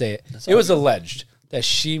can't even say it. It was alleged that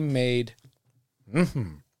she made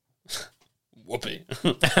Whoopee.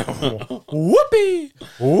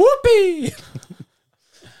 whoopee.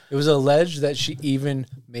 It was alleged that she even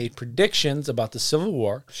made predictions about the Civil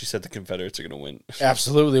War. She said the Confederates are going to win.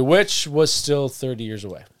 Absolutely, which was still 30 years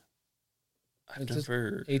away. I've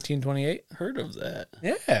never 1828? heard of that.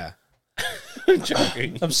 Yeah. I'm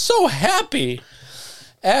joking. I'm so happy.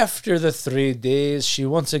 After the 3 days, she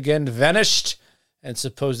once again vanished and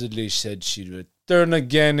supposedly said she'd return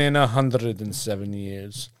again in 107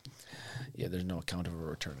 years. Yeah, there's no account of her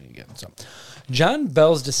returning again. So, John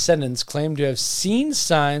Bell's descendants claim to have seen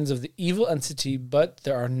signs of the evil entity, but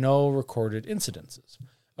there are no recorded incidences.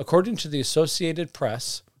 According to the Associated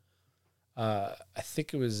Press, I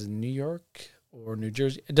think it was New York or New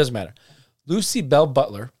Jersey, it doesn't matter. Lucy Bell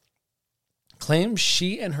Butler claims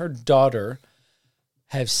she and her daughter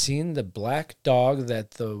have seen the black dog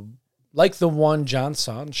like the one John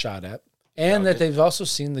saw and shot at, and that they've also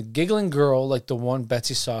seen the giggling girl like the one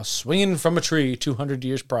Betsy saw swinging from a tree 200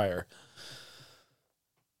 years prior.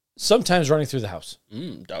 Sometimes running through the house.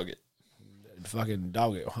 Dog it. Fucking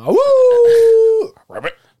dog it. Woo!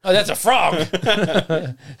 Rabbit. Oh, that's a frog.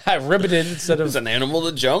 I ribbited instead of... It's an animal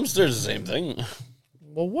that jumps. There's the same thing.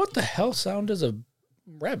 Well, what the hell sound does a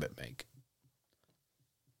rabbit make?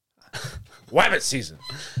 Wabbit season.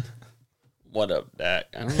 What up, Dak?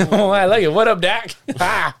 I don't know. Oh, I like it. What up, Dak?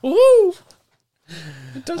 Ah, woo!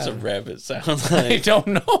 What does a rabbit sound I like? don't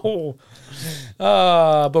know.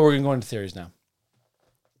 But we're going to go into theories now.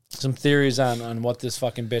 Some theories on what this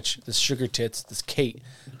fucking bitch, this sugar tits, this Kate,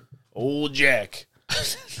 old Jack.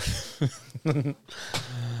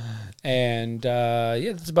 And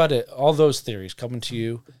yeah, that's about it. All those theories coming to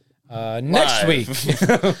you next week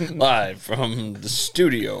Live from the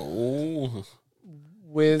studio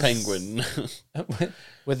with Penguin.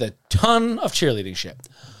 with a ton of cheerleading shit.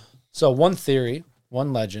 So one theory,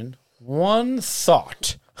 one legend, one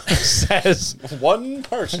thought says One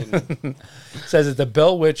person. says that the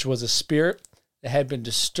Bell Witch was a spirit that had been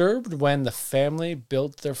disturbed when the family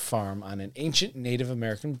built their farm on an ancient Native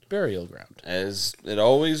American burial ground. As it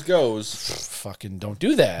always goes. Fucking don't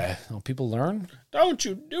do that. Don't people learn? Don't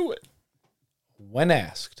you do it. When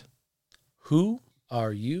asked, "Who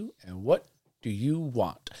are you and what do you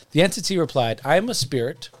want?" the entity replied, "I am a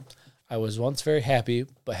spirit. I was once very happy,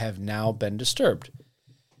 but have now been disturbed."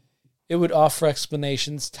 It would offer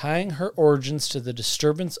explanations tying her origins to the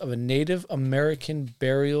disturbance of a Native American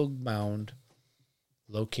burial mound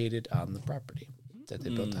located on the property that they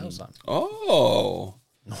built the house on. Oh.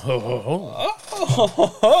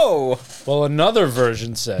 Well, another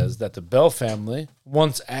version says that the Bell family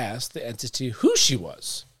once asked the entity who she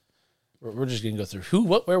was. We're just going to go through who,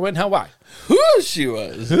 what, where, when, how, why. Who she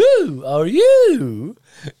was. Who are you,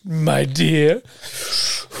 my dear?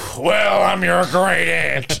 Well, I'm your great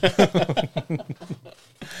aunt.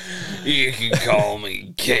 You can call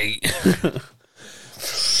me Kate.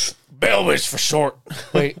 Bellwitch for short.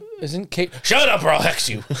 Wait, isn't Kate? Shut up or I'll hex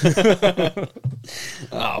you.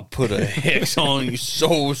 I'll put a hex on you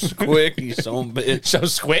so quick, you son bitch. So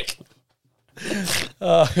squick.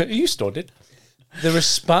 You snorted. The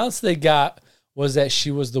response they got was that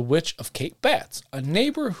she was the witch of Kate Batts, a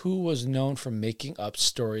neighbor who was known for making up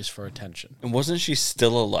stories for attention. And wasn't she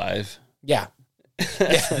still alive? Yeah.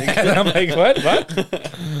 And I'm like, what?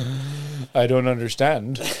 I don't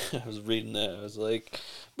understand. I was reading that. I was like,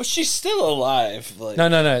 but she's still alive. Like, No.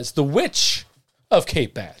 It's the witch of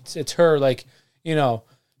Kate Batts. It's her, like, you know,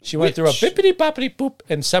 she went through a Witch. bippity boppity boop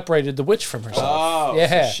and separated the witch from herself. Oh,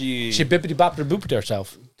 yeah. so she bippity boppity booped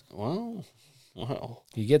herself. Well.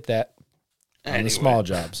 You get that on Anyway. the small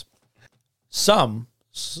jobs.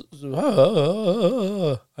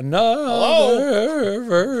 Another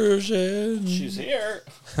version. She's here.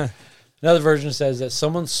 Another version says that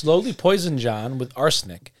someone slowly poisoned John with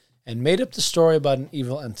arsenic and made up the story about an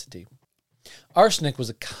evil entity. Arsenic was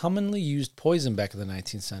a commonly used poison back in the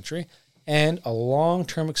 19th century, and a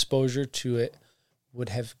long-term exposure to it would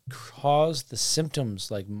have caused the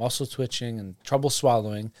symptoms like muscle twitching and trouble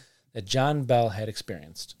swallowing that John Bell had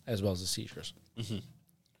experienced, as well as the seizures. Mm-hmm.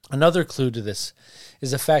 Another clue to this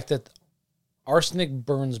is the fact that arsenic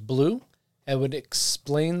burns blue and would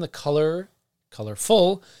explain the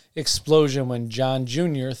colorful explosion when John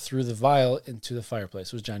Jr. threw the vial into the fireplace.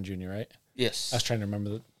 It was John Jr., right? Yes. I was trying to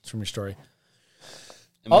remember from your story.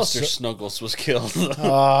 And Mr. Snuggles was killed.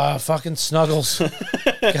 Fucking Snuggles.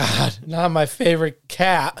 God, not my favorite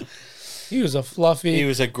cat. He was a fluffy. He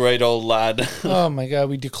was a great old lad. Oh my God,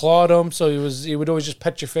 we declawed him, so he would always just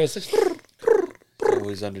pet your face like.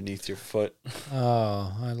 Always underneath your foot.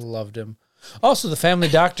 Oh, I loved him. Also, the family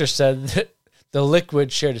doctor said that the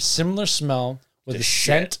liquid shared a similar smell with the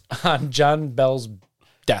scent on John Bell's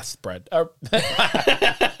deathbed.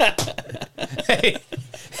 Hey,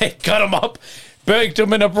 cut him up, baked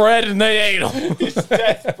him in a bread, and they ate him. His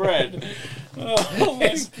deathbed. Oh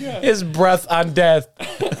my God. His breath on death.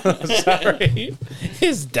 Sorry.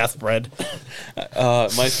 His death bread.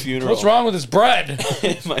 My funeral. What's wrong with his bread?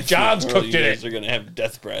 My John's funeral, cooked you in guys it. are going to have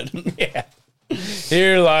death bread. Yeah.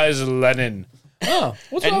 Here lies Lenin. Oh,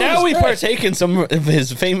 what's And wrong now with we his bread? partake in some of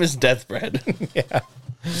his famous death bread. Yeah.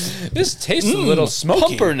 This tastes a little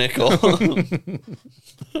smoky. Pumpernickel.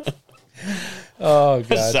 Oh, God.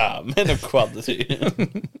 Huzzah, man of quality.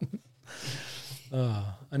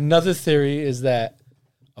 Another theory is that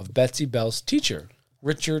of Betsy Bell's teacher,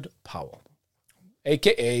 Richard Powell,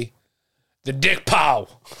 a.k.a. the Dick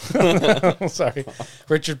Powell. Sorry,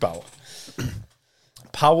 Richard Powell.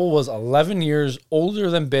 Powell was 11 years older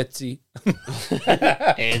than Betsy.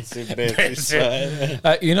 Handsome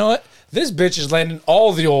bitch. You know what? This bitch is landing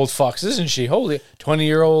all the old fucks, isn't she? Holy,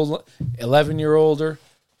 20-year-old, 11-year-older.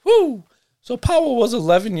 Woo! So Powell was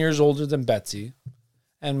 11 years older than Betsy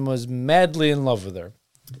and was madly in love with her.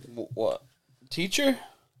 What? Teacher?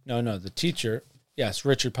 No, the teacher, yes,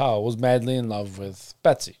 Richard Powell, was madly in love with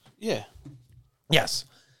Betsy. Yeah. Yes.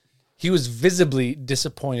 He was visibly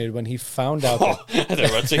disappointed when he found out that I thought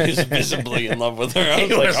I was saying he was visibly in love with her. I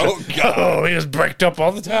was like, oh, God. oh, he was bricked up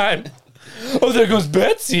all the time. Oh, there goes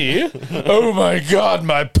Betsy. Oh, my God,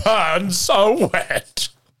 my pants are wet.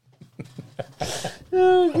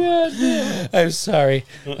 Oh, God. I'm sorry.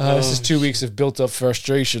 This is 2 weeks of built-up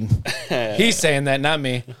frustration. He's saying that, not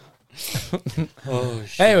me. Oh,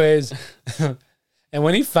 shit. Anyways, and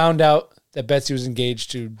when he found out that Betsy was engaged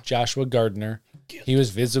to Joshua Gardner, he was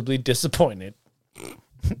visibly disappointed.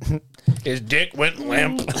 His dick went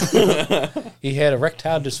limp. He had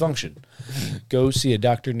erectile dysfunction. Go see a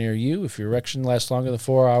doctor near you. If your erection lasts longer than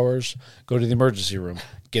 4 hours, go to the emergency room.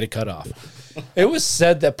 Get it cut off. It was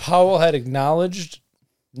said that Powell had acknowledged.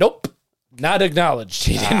 Nope. Not acknowledged.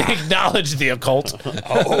 He didn't acknowledge the occult.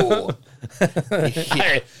 Oh.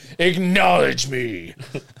 Acknowledge me.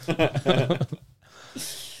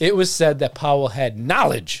 It was said that Powell had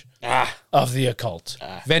knowledge of the occult,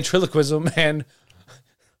 ventriloquism, and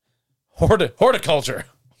horticulture.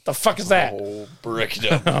 The fuck is that? Oh,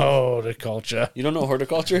 brickdom. Horticulture. You don't know what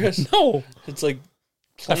horticulture is? No. It's like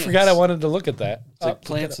I plants. forgot I wanted to look at that. It's like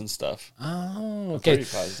plants and stuff. Oh, okay.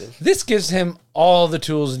 Pretty positive. This gives him all the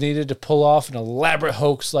tools needed to pull off an elaborate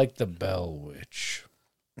hoax like the Bell Witch.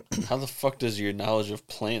 How the fuck does your knowledge of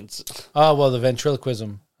plants? Oh, well, the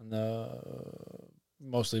ventriloquism.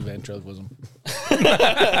 Mostly ventriloquism.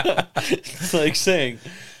 It's like saying,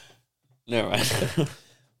 never mind.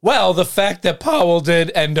 Well, the fact that Powell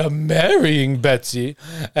did end up marrying Betsy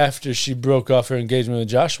after she broke off her engagement with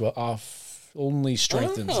Joshua only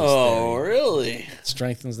strengthens this Oh, theory. really?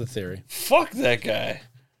 Strengthens the theory. Fuck that guy.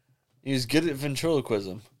 He was good at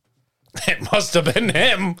ventriloquism. It must have been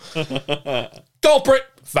him. Culprit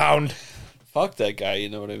found. Fuck that guy, you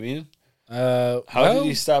know what I mean? How How did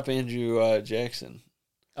he stop Andrew Jackson?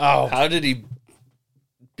 Oh, How did he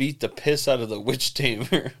beat the piss out of the witch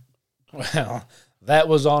tamer? well, that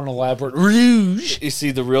was on elaborate rouge. You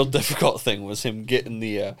see, the real difficult thing was him getting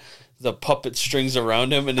the puppet strings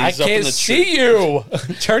around him, and I he's up in can't the see tree. you.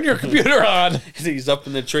 Turn your computer on. He's up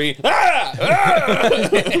in the tree.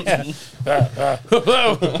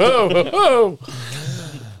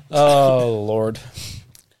 Oh, Lord.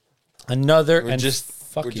 Another We're and just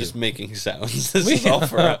fuck we're you. just making sounds. This is all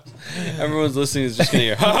for us. Everyone's listening is just gonna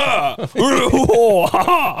hear ha ha.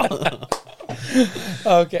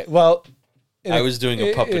 Okay, well, I was doing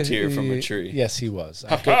a puppeteer from a tree. Yes, he was.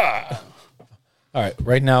 Ha! All right,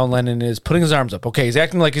 right now Lennon is putting his arms up. Okay, he's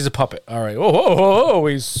acting like he's a puppet. All right. Whoa, whoa, whoa, whoa.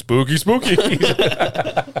 He's spooky.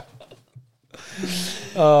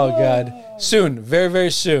 Oh, God. Soon, very,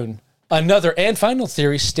 very soon, another and final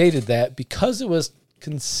theory stated that because it was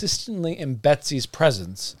consistently in Betsy's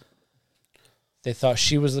presence, they thought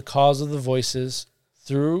she was the cause of the voices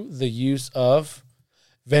through the use of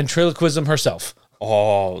ventriloquism herself.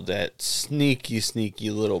 Oh, that sneaky, sneaky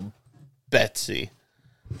little Betsy.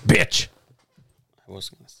 Bitch. I was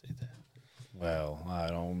going to say that. Well, I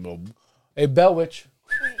don't know. Hey, Bell Witch,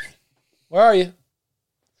 where are you?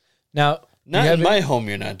 Now, Not in my home,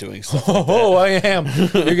 you're not doing stuff like that. Oh, I am.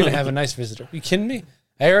 You're going to have a nice visitor. You kidding me?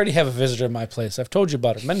 I already have a visitor in my place. I've told you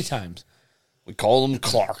about it many times. We call him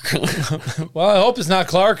Clark. Well, I hope it's not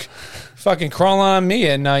Clark. Fucking crawling on me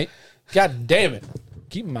at night. God damn it.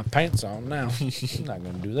 Keeping my pants on now. I'm not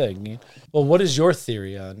going to do that again. Well, what is your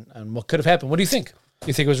theory on what could have happened? What do you think?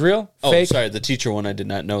 You think it was real? Oh, Fake? sorry. The teacher one, I did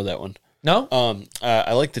not know that one. No?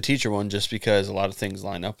 I like the teacher one just because a lot of things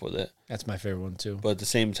line up with it. That's my favorite one, too. But at the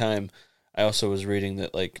same time, I also was reading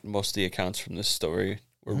that like most of the accounts from this story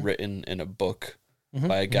were written in a book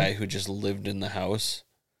by a guy who just lived in the house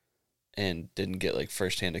and didn't get like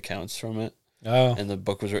firsthand accounts from it. Oh. And the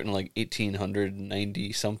book was written like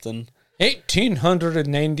 1890 something.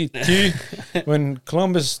 1892, when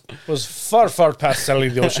Columbus was far, far past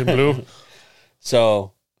sailing the ocean blue.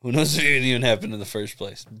 So who knows if it even happened in the first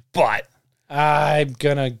place? But I'm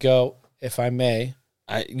going to go, if I may.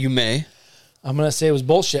 You may. I'm going to say it was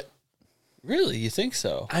bullshit. Really? You think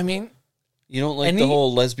so? I mean, You don't like the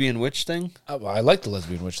whole lesbian witch thing? well, I like the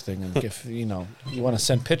lesbian witch thing. And if, you want to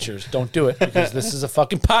send pictures, don't do it because this is a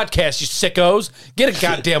fucking podcast, you sickos. Get a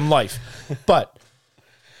goddamn life. But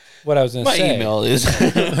what I was going to My say. email is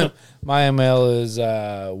My email is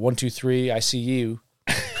 123 ICU.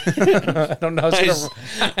 I don't know.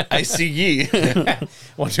 I see ye.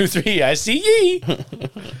 123 I see ye.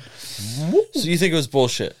 So you think it was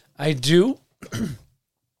bullshit? I do.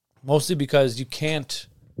 Mostly because you can't.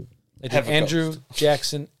 Did Have a Andrew ghost.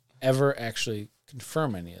 Jackson ever actually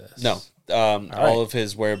confirm any of this? No. right. All of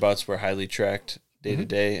his whereabouts were highly tracked day to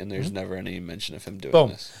day, and there's never any mention of him doing Boom.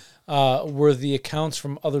 this. Were the accounts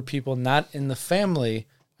from other people not in the family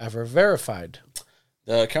ever verified?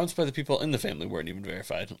 The accounts by the people in the family weren't even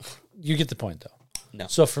verified. You get the point, though. No.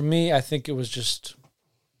 So for me, I think it was just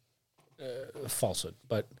falsehood.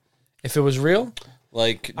 But if it was real,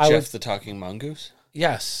 Like I Jeff would- the Talking Mongoose,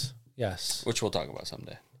 yes. which we'll talk about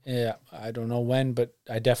someday. Yeah, I don't know when, but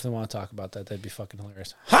I definitely want to talk about that. That'd be fucking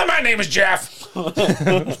hilarious. Hi, my name is Jeff.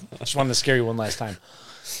 Just wanted to scare you one last time.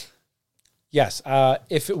 Yes,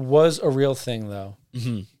 if it was a real thing, though,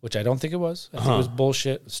 which I don't think it was. I think it was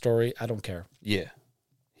bullshit story. I don't care. Yeah.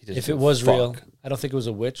 He doesn't If it give a was real, fuck. I don't think it was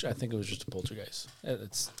a witch. I think it was just a poltergeist.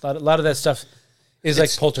 It's a lot of that stuff is like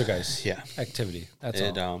poltergeist yeah. activity. That's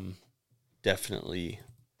It all. definitely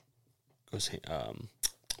goes.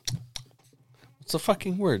 What's the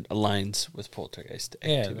fucking word? Aligns with poltergeist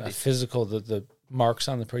activity. Yeah, physical, the marks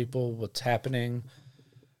on the people, what's happening,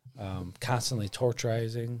 constantly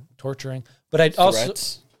torturing. But I also,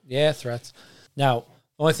 Threats. yeah, threats. Now,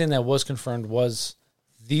 the only thing that was confirmed was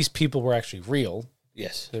these people were actually real.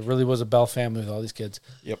 Yes. There really was a Bell family with all these kids.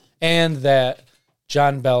 Yep. And that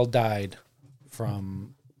John Bell died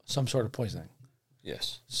from some sort of poisoning.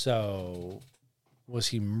 Yes. So, was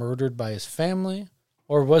he murdered by his family?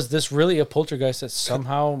 Or was this really a poltergeist that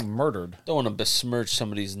somehow murdered? Don't want to besmirch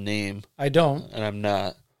somebody's name, I don't. and I'm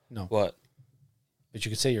not. No. What? But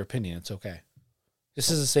you can say your opinion. It's okay. This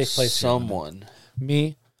is a safe place. for you. Someone.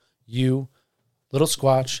 Me, you, Little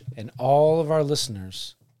Squatch, and all of our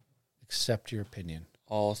listeners accept your opinion.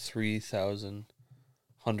 All 3,000,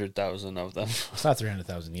 100,000 of them. It's not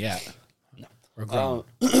 300,000 yet. No. We're grown.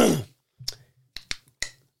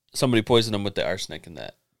 Somebody poisoned them with the arsenic in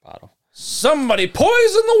that bottle. Somebody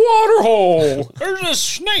poison the water hole. There's a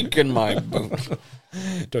snake in my boot.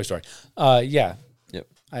 Toy Story. Yeah, Yep.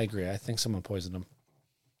 I agree. I think someone poisoned him.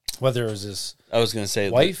 Whether it was his I was going to say...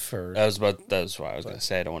 wife or... That's why I was going to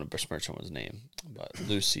say I don't want to besmirch someone's name. But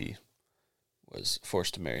Lucy was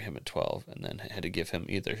forced to marry him at 12 and then had to give him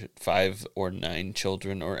either 5 or 9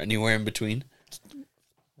 children or anywhere in between.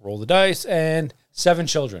 Roll the dice and 7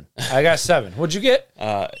 children. I got 7. What'd you get?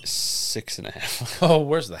 6.5. Oh,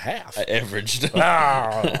 where's the half? I averaged.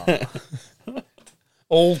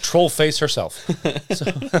 Old troll face herself.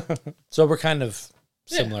 So we're kind of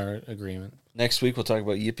similar agreement. Next week we'll talk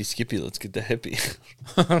about Yippee Skippy. Let's get the hippie.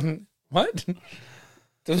 What?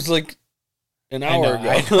 That was like an hour ago.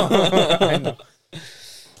 I know.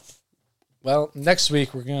 Well, next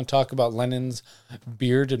week we're going to talk about Lennon's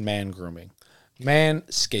beard and man grooming.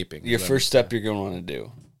 Manscaping. Your first step you're going to want to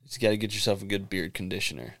do is you got to get yourself a good beard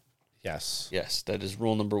conditioner. Yes. Yes, that is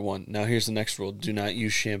rule number 1. Now here's the next rule. Do not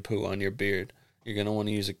use shampoo on your beard. You're going to want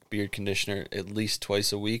to use a beard conditioner at least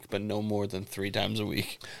twice a week, but no more than 3 times a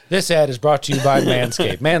week. This ad is brought to you by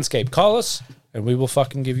Manscaped. Manscaped, call us and we will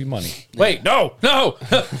fucking give you money. Wait, no.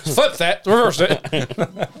 Flip that. Reverse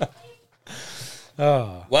it.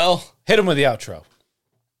 Well, Hit him with the outro.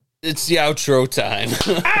 it's the outro time.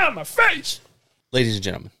 My face. Ladies and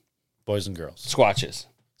gentlemen, Boys and girls. Squatches.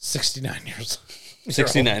 69 years.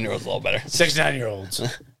 69-year-olds, a little better. 69-year-olds.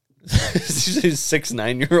 Did you say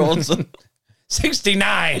 6-9-year-olds?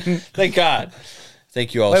 69. Thank God.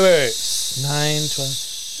 Thank you all. Wait. 9, 12.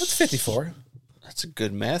 That's 54. That's a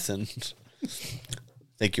good math. And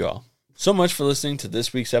thank you all so much for listening to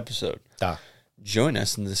this week's episode. Join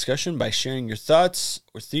us in the discussion by sharing your thoughts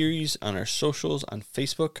or theories on our socials on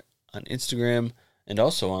Facebook, on Instagram, and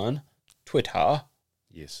also on Twitter.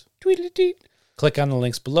 Yes. Tweedledee. Click on the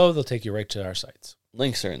links below. They'll take you right to our sites.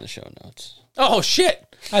 Links are in the show notes. Oh,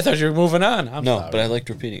 shit. I thought you were moving on. No, but I liked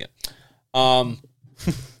repeating it. I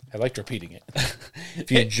liked repeating it.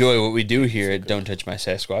 If you enjoy what we do here at Don't Touch My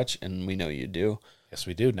Sasquatch, and we know you do, Yes,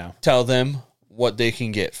 we do now. tell them what they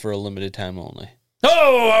can get for a limited time only.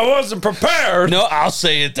 Oh, I wasn't prepared. No, I'll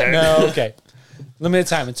say it there. No, okay. Limited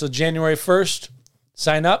time until January 1st.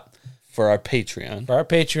 Sign up For our Patreon. for our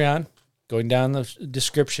Patreon. Going down the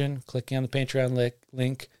description, clicking on the Patreon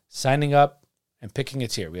link, signing up, and picking a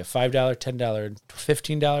tier. We have $5, $10, and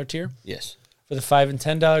 $15 tier. Yes. For the $5 and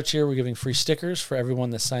 $10 tier, we're giving free stickers for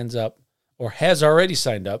everyone that signs up or has already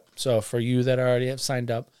signed up. So for you that already have signed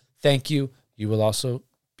up, thank you. You will also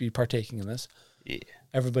be partaking in this. Yeah.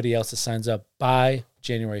 Everybody else that signs up by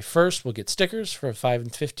January 1st will get stickers for 5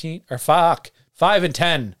 and 15 or 5 and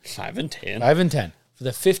 10. 5 and 10. 5 and 10. For the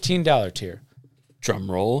 $15 tier, Drum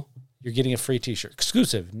roll. you're getting a free t-shirt.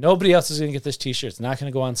 Exclusive. Nobody else is going to get this t-shirt. It's not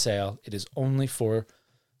going to go on sale. It is only for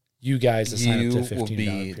you guys that sign up to the $15 will be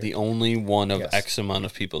tier. the only one of Yes. X amount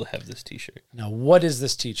of people to have this t-shirt. Now, what is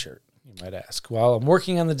this t-shirt? You might ask. Well, I'm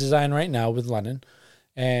working on the design right now with Lennon,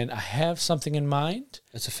 and I have something in mind.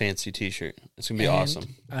 It's a fancy t-shirt. It's going to be And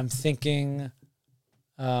awesome. I'm thinking,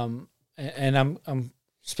 and I'm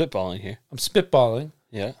Spitballing here. spitballing.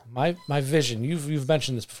 Yeah. My vision. You've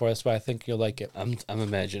mentioned this before. That's why I think you'll like it. I'm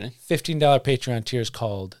imagining. $15 Patreon tier is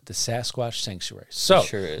called the Sasquatch Sanctuary. So, It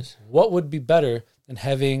sure is. what would be better than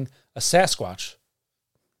having a Sasquatch,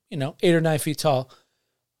 8 or 9 feet tall,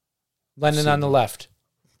 Lennon on the left,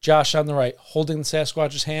 Josh on the right, holding the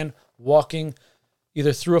Sasquatch's hand, walking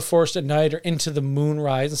either through a forest at night or into the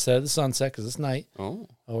moonrise instead of the sunset because it's night, Oh,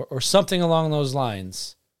 or something along those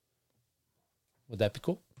lines. Would that be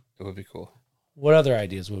cool? it would be cool. What other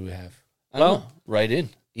ideas would we have? I don't know. Write in.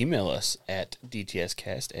 Email us at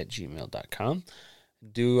dtscast@gmail.com.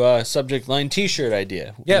 Do a subject line t-shirt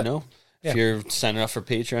idea. Yeah. If you're signing up for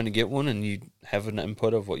Patreon to get one and you have an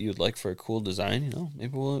input of what you'd like for a cool design,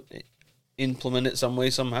 maybe we'll implement it some way,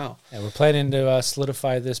 somehow. And we're planning to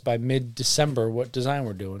solidify this by mid-December, what design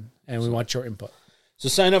we're doing, and we want your input. So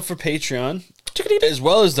sign up for Patreon. As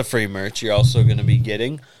well as the free merch, you're also going to be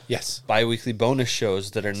getting Yes. bi-weekly bonus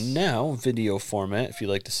shows that are now video format, if you'd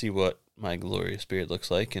like to see what my glorious beard looks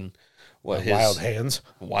like and what his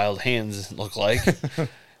wild hands. look like.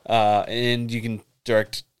 And you can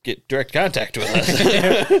get direct contact with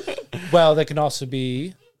us. Well, they can also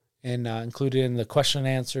be included in the question and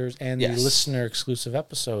answers and Yes. the listener exclusive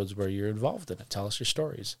episodes where you're involved in it. Tell us your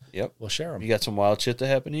stories. Yep. We'll share them. You got some wild shit that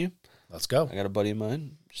happened to you? Let's go. I got a buddy of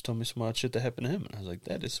mine just told me some wild shit that happened to him. And I was like,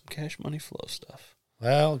 that is some cash money flow stuff.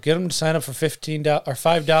 Well, get them to sign up for $15 or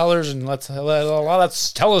 $5 and let's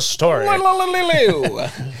tell a story.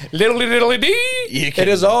 Little dee. It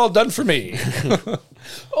is all done for me.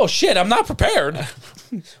 Oh, shit. I'm not prepared.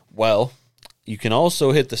 Well, you can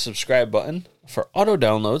also hit the subscribe button for auto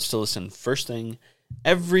downloads to listen first thing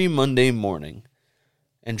every Monday morning.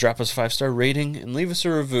 And drop us a 5-star rating and leave us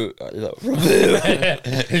a review.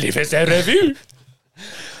 Leave us a review.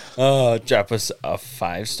 Drop us a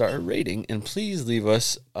 5-star rating and please leave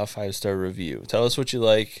us a 5-star review. Tell us what you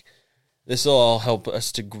like. This will all help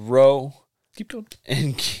us to grow. Keep going.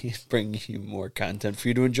 And bring you more content for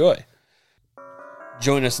you to enjoy.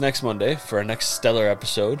 Join us next Monday for our next stellar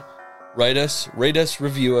episode. Write us, rate us,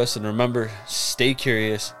 review us, and remember, stay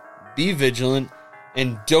curious, be vigilant,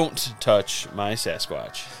 and don't touch my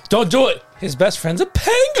Sasquatch. Don't do it. His best friend's a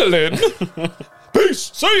pangolin.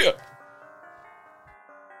 Peace. See ya.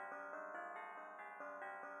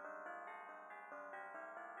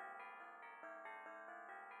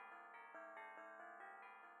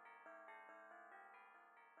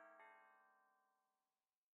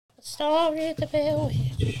 Story of the Bell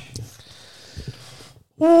Witch.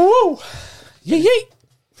 Woo! Yee yee.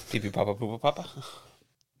 Pee pee papa poopa papa.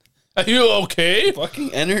 Are you okay?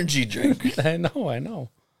 Fucking energy drink. I know.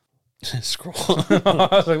 Scroll. I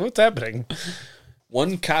was like, what's happening?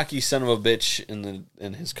 One cocky son of a bitch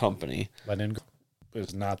in his company. Lenin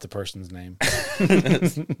is not the person's name.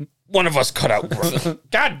 One of us cut out Groot.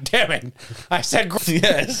 God damn it. I said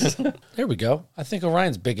Yes. There we go. I think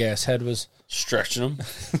Orion's big ass head was Stretching him.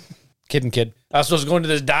 kid. I was supposed to go into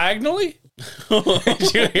this diagonally?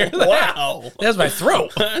 Did you hear that? Wow. That's my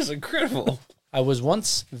throat. That's incredible. I was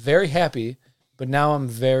once very happy, but now I'm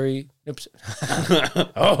very... Oops.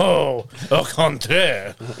 Au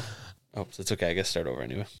contraire. Oh, it's okay. I guess start over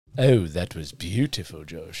anyway. Oh, that was beautiful,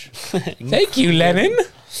 Josh. Thank you, Lennon.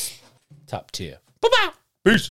 Top tier. Bye-bye. Peace.